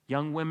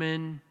 young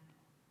women,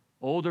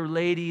 older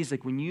ladies,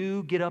 like when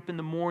you get up in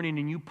the morning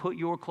and you put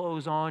your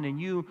clothes on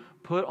and you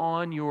put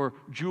on your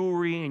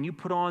jewelry and you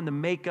put on the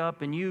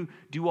makeup and you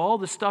do all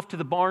the stuff to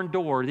the barn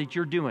door that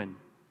you're doing.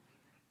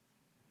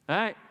 All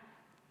right?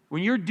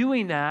 When you're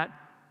doing that,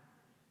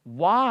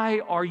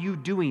 why are you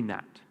doing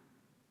that?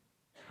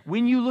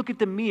 When you look at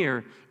the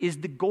mirror, is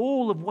the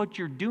goal of what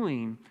you're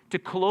doing to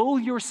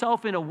clothe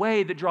yourself in a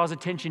way that draws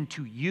attention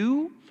to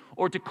you,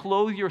 or to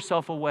clothe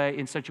yourself away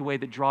in such a way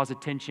that draws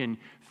attention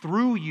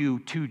through you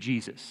to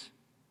Jesus?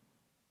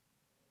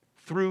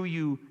 Through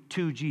you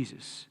to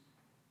Jesus.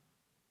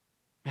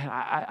 Man,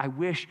 I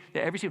wish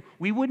that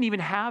we wouldn't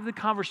even have the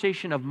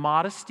conversation of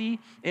modesty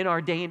in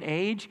our day and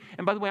age.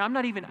 And by the way, I'm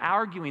not even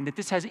arguing that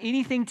this has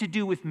anything to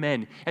do with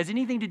men, has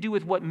anything to do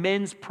with what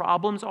men's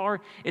problems are.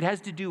 It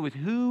has to do with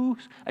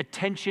whose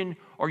attention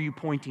are you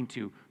pointing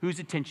to? Whose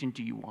attention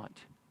do you want?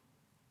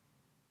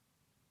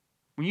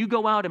 When you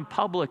go out in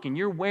public and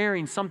you're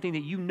wearing something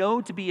that you know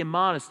to be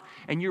immodest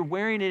and you're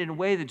wearing it in a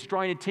way that's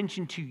drawing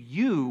attention to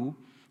you,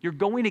 you're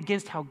going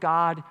against how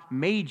God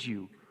made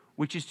you,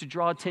 which is to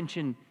draw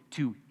attention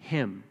to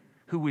him,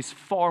 who is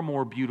far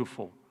more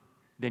beautiful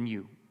than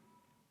you.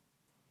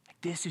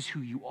 This is who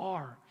you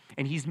are.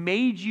 And he's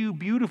made you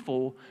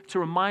beautiful to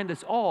remind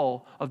us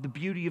all of the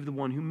beauty of the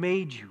one who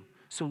made you.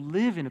 So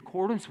live in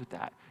accordance with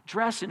that.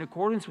 Dress in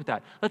accordance with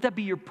that. Let that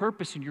be your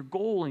purpose and your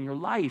goal in your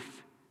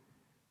life.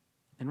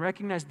 And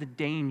recognize the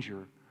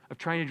danger of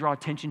trying to draw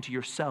attention to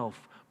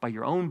yourself by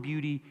your own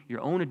beauty,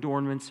 your own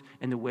adornments,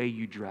 and the way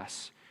you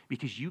dress.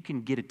 Because you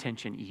can get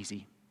attention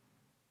easy.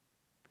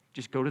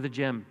 Just go to the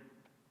gym.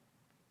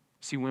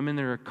 See women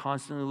that are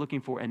constantly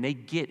looking for, and they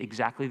get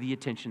exactly the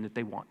attention that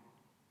they want.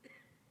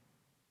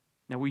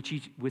 Now,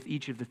 with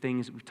each of the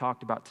things that we've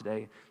talked about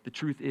today, the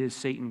truth is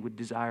Satan would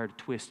desire to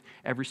twist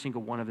every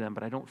single one of them,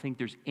 but I don't think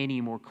there's any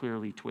more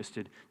clearly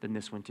twisted than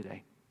this one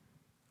today.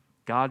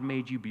 God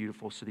made you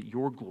beautiful so that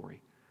your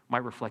glory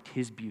might reflect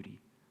his beauty.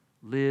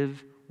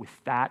 Live with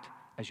that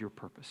as your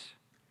purpose.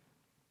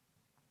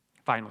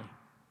 Finally,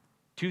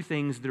 two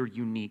things that are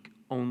unique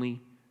only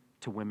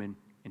to women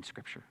in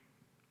Scripture.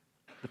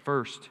 The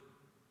first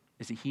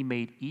is that he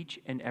made each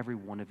and every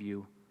one of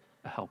you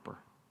a helper.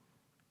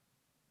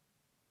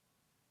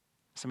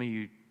 Some of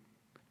you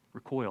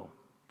recoil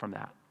from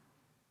that.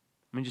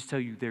 Let me just tell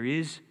you, there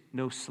is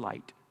no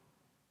slight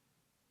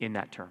in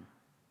that term.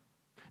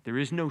 There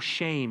is no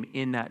shame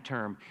in that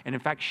term. And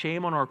in fact,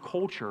 shame on our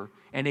culture,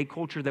 and a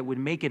culture that would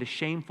make it a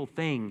shameful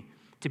thing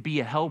to be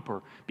a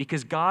helper,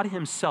 because God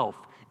himself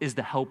is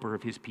the helper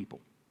of his people.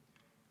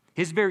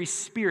 His very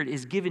spirit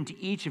is given to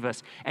each of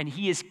us, and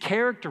he is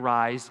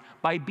characterized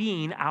by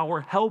being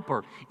our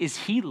helper. Is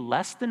he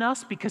less than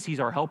us because he's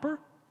our helper?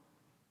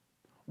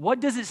 What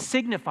does it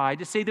signify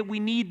to say that we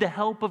need the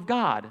help of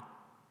God?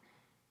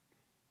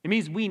 It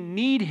means we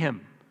need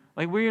him.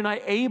 Like we're not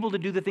able to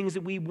do the things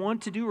that we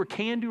want to do or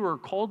can do or are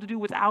called to do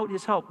without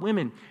his help.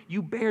 Women,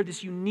 you bear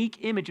this unique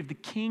image of the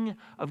King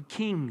of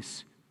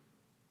Kings.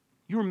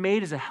 You were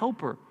made as a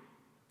helper.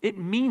 It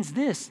means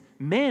this: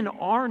 men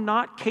are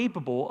not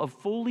capable of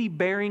fully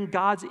bearing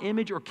God's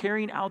image or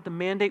carrying out the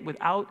mandate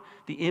without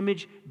the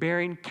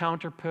image-bearing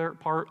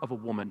counterpart of a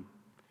woman.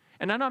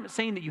 And I'm not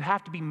saying that you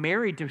have to be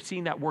married to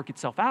seeing that work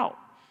itself out.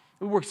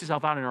 It works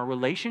itself out in our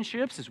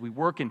relationships as we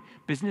work in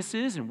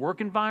businesses and work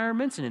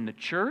environments and in the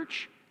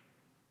church.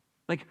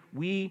 Like,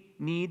 we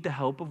need the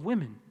help of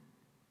women.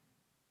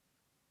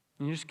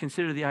 And you just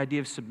consider the idea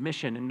of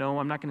submission. And no,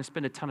 I'm not going to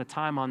spend a ton of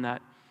time on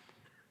that.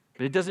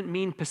 But it doesn't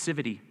mean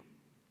passivity.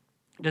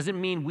 It doesn't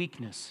mean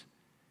weakness.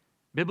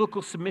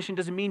 Biblical submission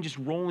doesn't mean just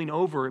rolling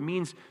over. It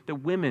means that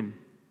women,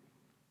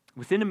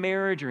 within a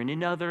marriage or in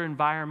any other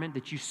environment,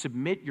 that you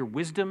submit your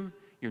wisdom,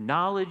 your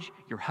knowledge,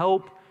 your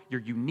help,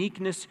 your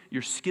uniqueness,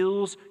 your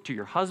skills to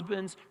your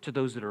husbands, to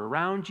those that are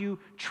around you,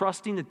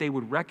 trusting that they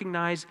would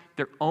recognize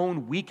their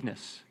own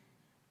weakness,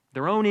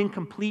 their own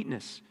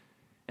incompleteness,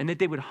 and that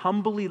they would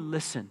humbly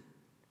listen.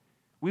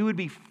 We would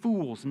be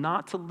fools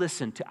not to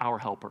listen to our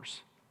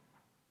helpers.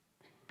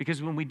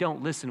 Because when we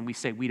don't listen, we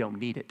say we don't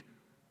need it.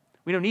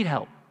 We don't need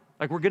help.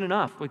 Like, we're good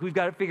enough. Like, we've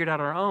got it figured out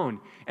on our own.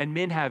 And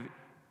men have,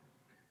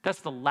 that's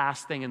the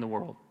last thing in the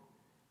world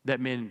that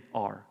men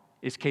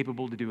is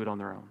capable to do it on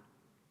their own.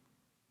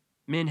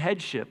 Men,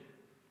 headship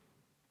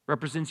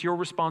represents your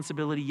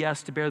responsibility,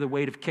 yes, to bear the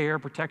weight of care,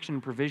 protection,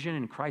 and provision,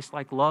 and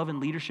Christ-like love and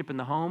leadership in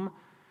the home.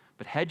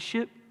 But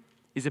headship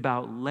is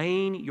about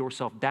laying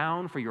yourself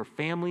down for your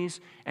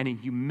families and in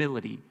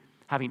humility,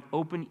 having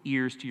open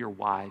ears to your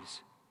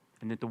wives,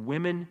 and that the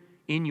women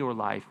in your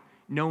life,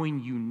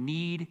 knowing you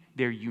need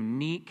their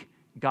unique,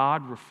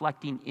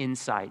 God-reflecting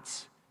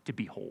insights to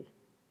be whole.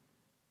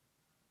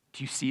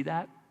 Do you see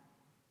that?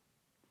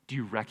 Do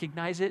you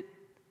recognize it?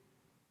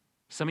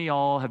 Some of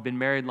y'all have been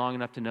married long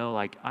enough to know,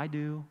 like, I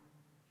do.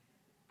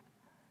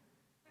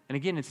 And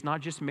again, it's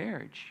not just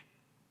marriage.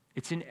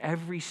 It's in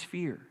every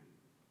sphere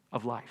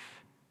of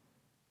life.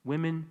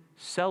 Women,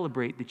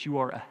 celebrate that you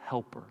are a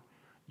helper.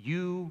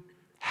 You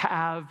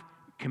have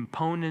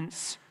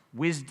components,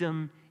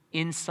 wisdom,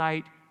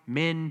 insight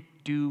men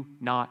do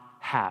not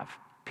have,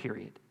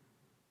 period.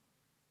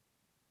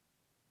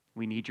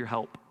 We need your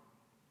help.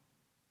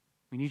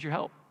 We need your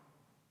help.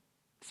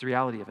 It's the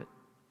reality of it.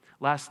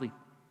 Lastly,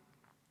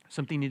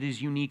 something that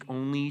is unique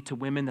only to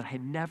women that I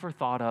had never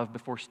thought of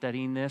before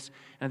studying this,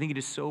 and I think it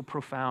is so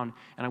profound,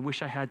 and I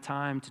wish I had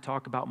time to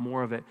talk about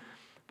more of it.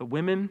 But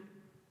women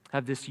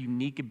have this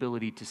unique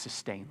ability to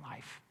sustain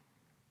life.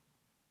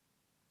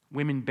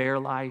 Women bear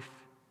life,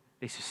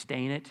 they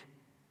sustain it,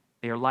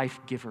 they are life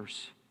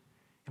givers.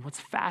 And what's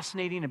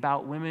fascinating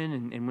about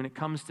women, and when it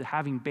comes to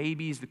having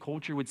babies, the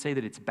culture would say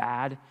that it's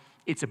bad.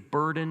 It's a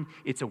burden,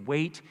 it's a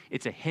weight,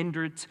 it's a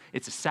hindrance,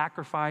 it's a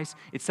sacrifice,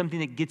 it's something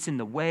that gets in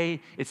the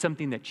way, it's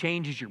something that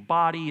changes your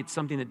body, it's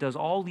something that does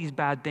all these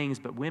bad things.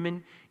 But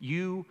women,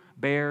 you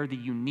bear the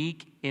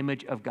unique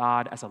image of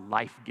God as a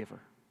life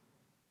giver,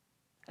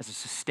 as a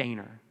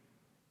sustainer.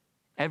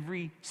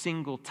 Every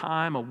single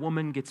time a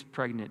woman gets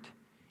pregnant,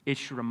 it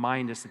should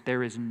remind us that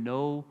there is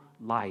no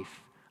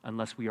life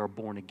unless we are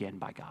born again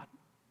by God.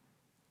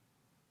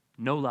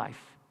 No life.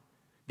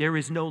 There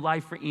is no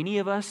life for any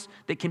of us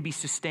that can be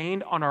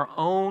sustained on our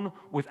own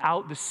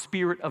without the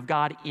Spirit of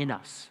God in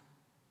us.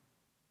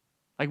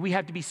 Like, we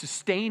have to be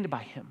sustained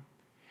by Him.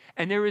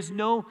 And there is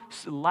no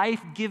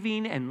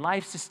life-giving and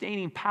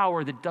life-sustaining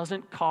power that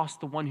doesn't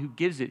cost the one who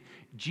gives it.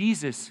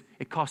 Jesus,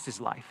 it cost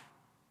His life.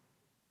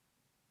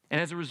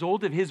 And as a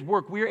result of His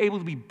work, we are able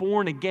to be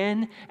born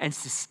again and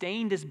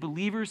sustained as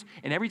believers.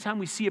 And every time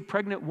we see a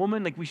pregnant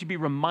woman, like, we should be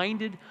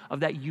reminded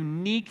of that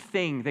unique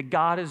thing that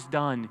God has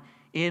done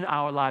in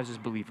our lives as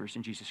believers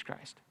in Jesus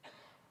Christ.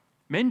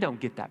 Men don't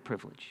get that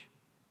privilege.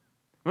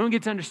 We don't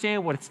get to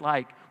understand what it's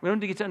like. We don't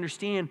get to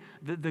understand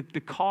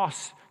the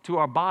costs to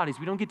our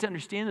bodies. We don't get to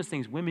understand those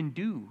things. Women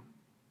do.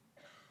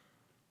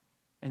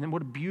 And then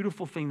what a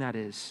beautiful thing that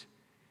is.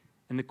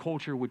 And the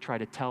culture would try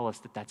to tell us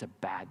that that's a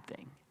bad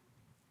thing,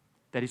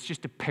 that it's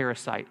just a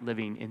parasite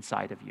living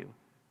inside of you.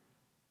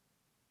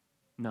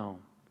 No.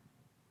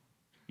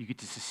 You get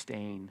to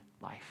sustain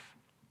life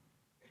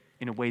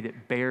in a way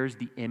that bears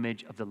the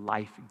image of the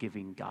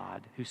life-giving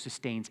God who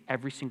sustains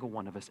every single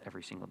one of us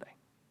every single day.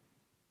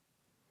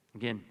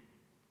 Again,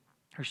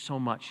 there's so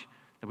much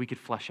that we could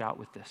flesh out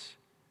with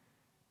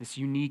this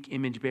unique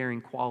image-bearing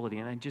quality,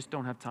 and I just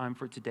don't have time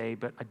for it today,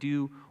 but I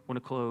do want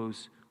to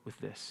close with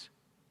this.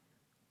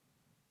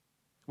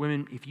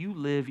 Women, if you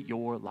live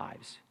your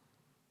lives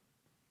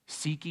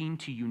seeking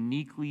to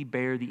uniquely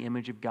bear the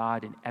image of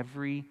God in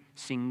every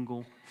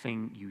single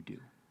thing you do,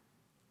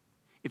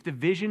 if the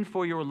vision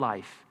for your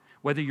life,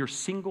 whether you're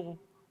single,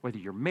 whether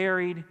you're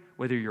married,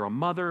 whether you're a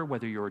mother,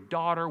 whether you're a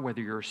daughter,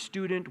 whether you're a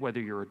student,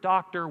 whether you're a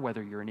doctor,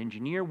 whether you're an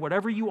engineer,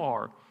 whatever you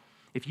are,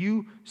 if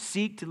you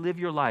seek to live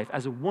your life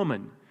as a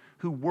woman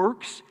who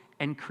works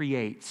and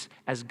creates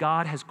as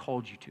God has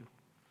called you to,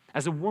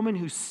 as a woman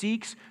who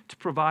seeks to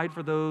provide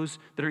for those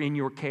that are in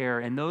your care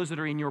and those that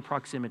are in your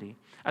proximity,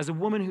 as a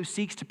woman who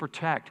seeks to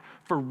protect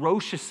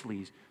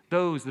ferociously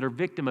those that are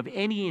victim of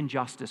any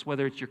injustice,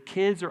 whether it's your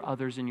kids or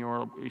others in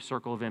your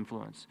circle of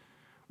influence,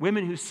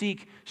 women who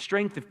seek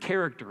strength of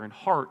character and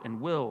heart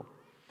and will,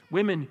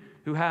 women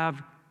who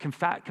have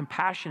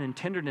compassion and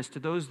tenderness to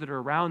those that are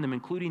around them,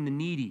 including the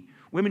needy,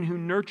 women who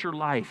nurture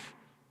life,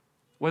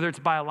 whether it's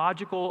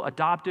biological,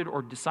 adopted,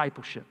 or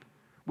discipleship.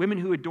 Women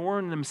who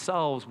adorn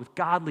themselves with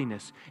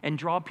godliness and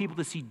draw people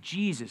to see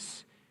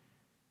Jesus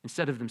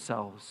instead of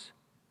themselves.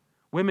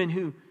 Women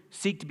who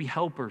seek to be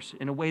helpers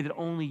in a way that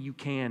only you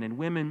can, and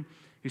women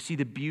who see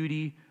the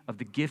beauty of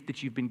the gift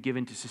that you've been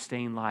given to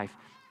sustain life.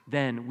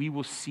 Then we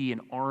will see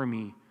an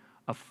army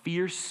of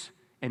fierce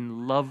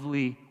and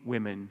lovely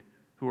women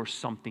who are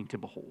something to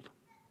behold.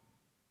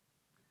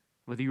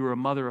 Whether you are a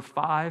mother of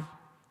 5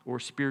 or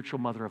a spiritual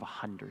mother of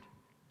 100.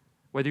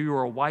 Whether you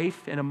are a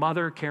wife and a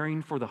mother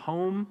caring for the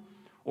home,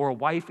 or a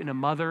wife and a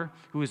mother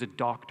who is a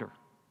doctor,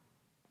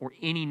 or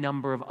any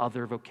number of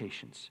other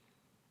vocations.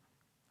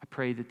 I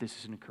pray that this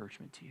is an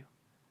encouragement to you.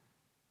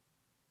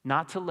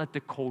 Not to let the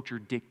culture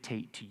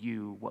dictate to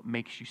you what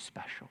makes you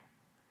special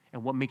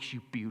and what makes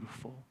you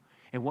beautiful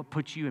and what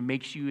puts you and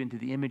makes you into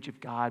the image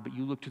of God, but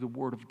you look to the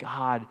Word of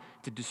God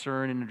to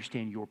discern and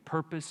understand your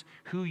purpose,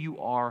 who you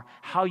are,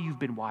 how you've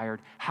been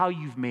wired, how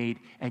you've made,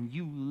 and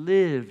you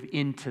live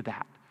into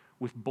that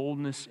with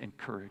boldness and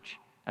courage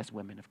as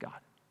women of God.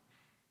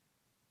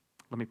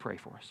 Let me pray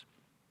for us.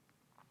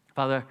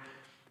 Father,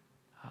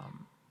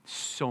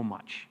 so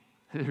much.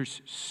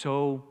 There's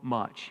so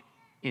much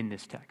in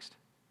this text.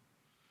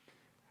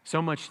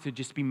 So much to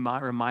just be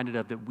reminded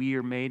of, that we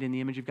are made in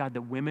the image of God,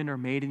 that women are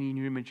made in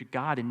the image of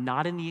God, and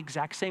not in the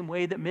exact same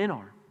way that men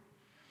are.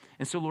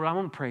 And so, Lord, I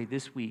want to pray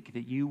this week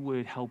that you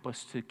would help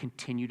us to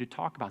continue to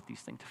talk about these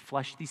things, to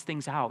flesh these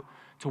things out,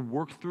 to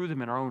work through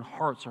them in our own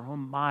hearts, our own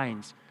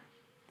minds.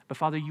 But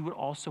Father, you would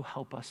also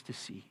help us to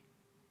see.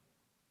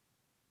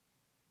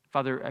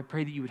 Father, I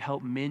pray that you would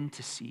help men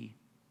to see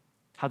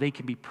how they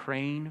can be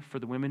praying for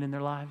the women in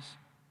their lives,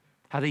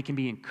 how they can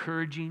be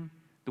encouraging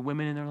the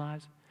women in their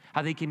lives,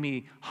 how they can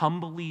be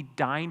humbly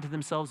dying to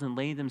themselves and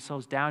laying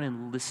themselves down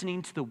and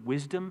listening to the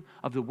wisdom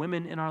of the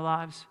women in our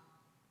lives,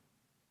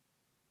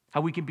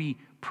 how we can be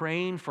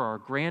praying for our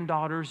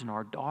granddaughters and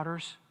our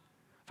daughters.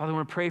 Father, I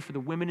want to pray for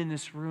the women in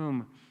this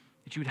room,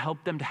 that you would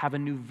help them to have a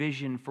new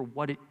vision for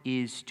what it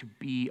is to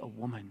be a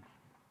woman.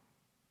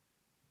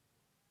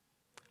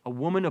 A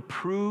woman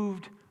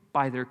approved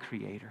by their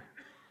Creator,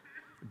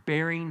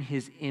 bearing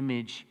his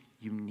image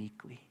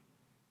uniquely.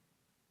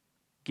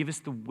 Give us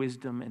the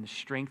wisdom and the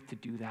strength to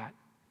do that,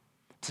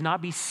 to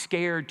not be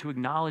scared to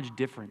acknowledge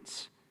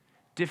difference.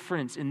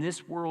 Difference in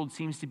this world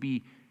seems to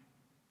be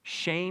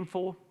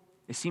shameful,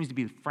 it seems to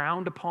be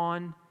frowned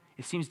upon,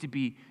 it seems to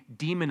be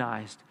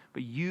demonized,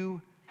 but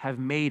you have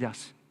made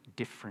us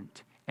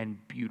different and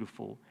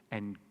beautiful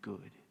and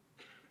good.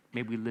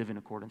 May we live in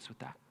accordance with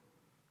that.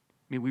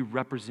 May we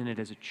represent it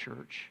as a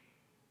church.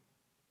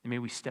 And may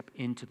we step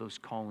into those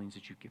callings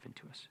that you've given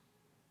to us.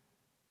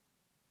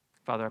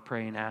 Father, I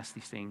pray and ask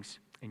these things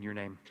in your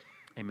name.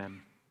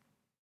 Amen.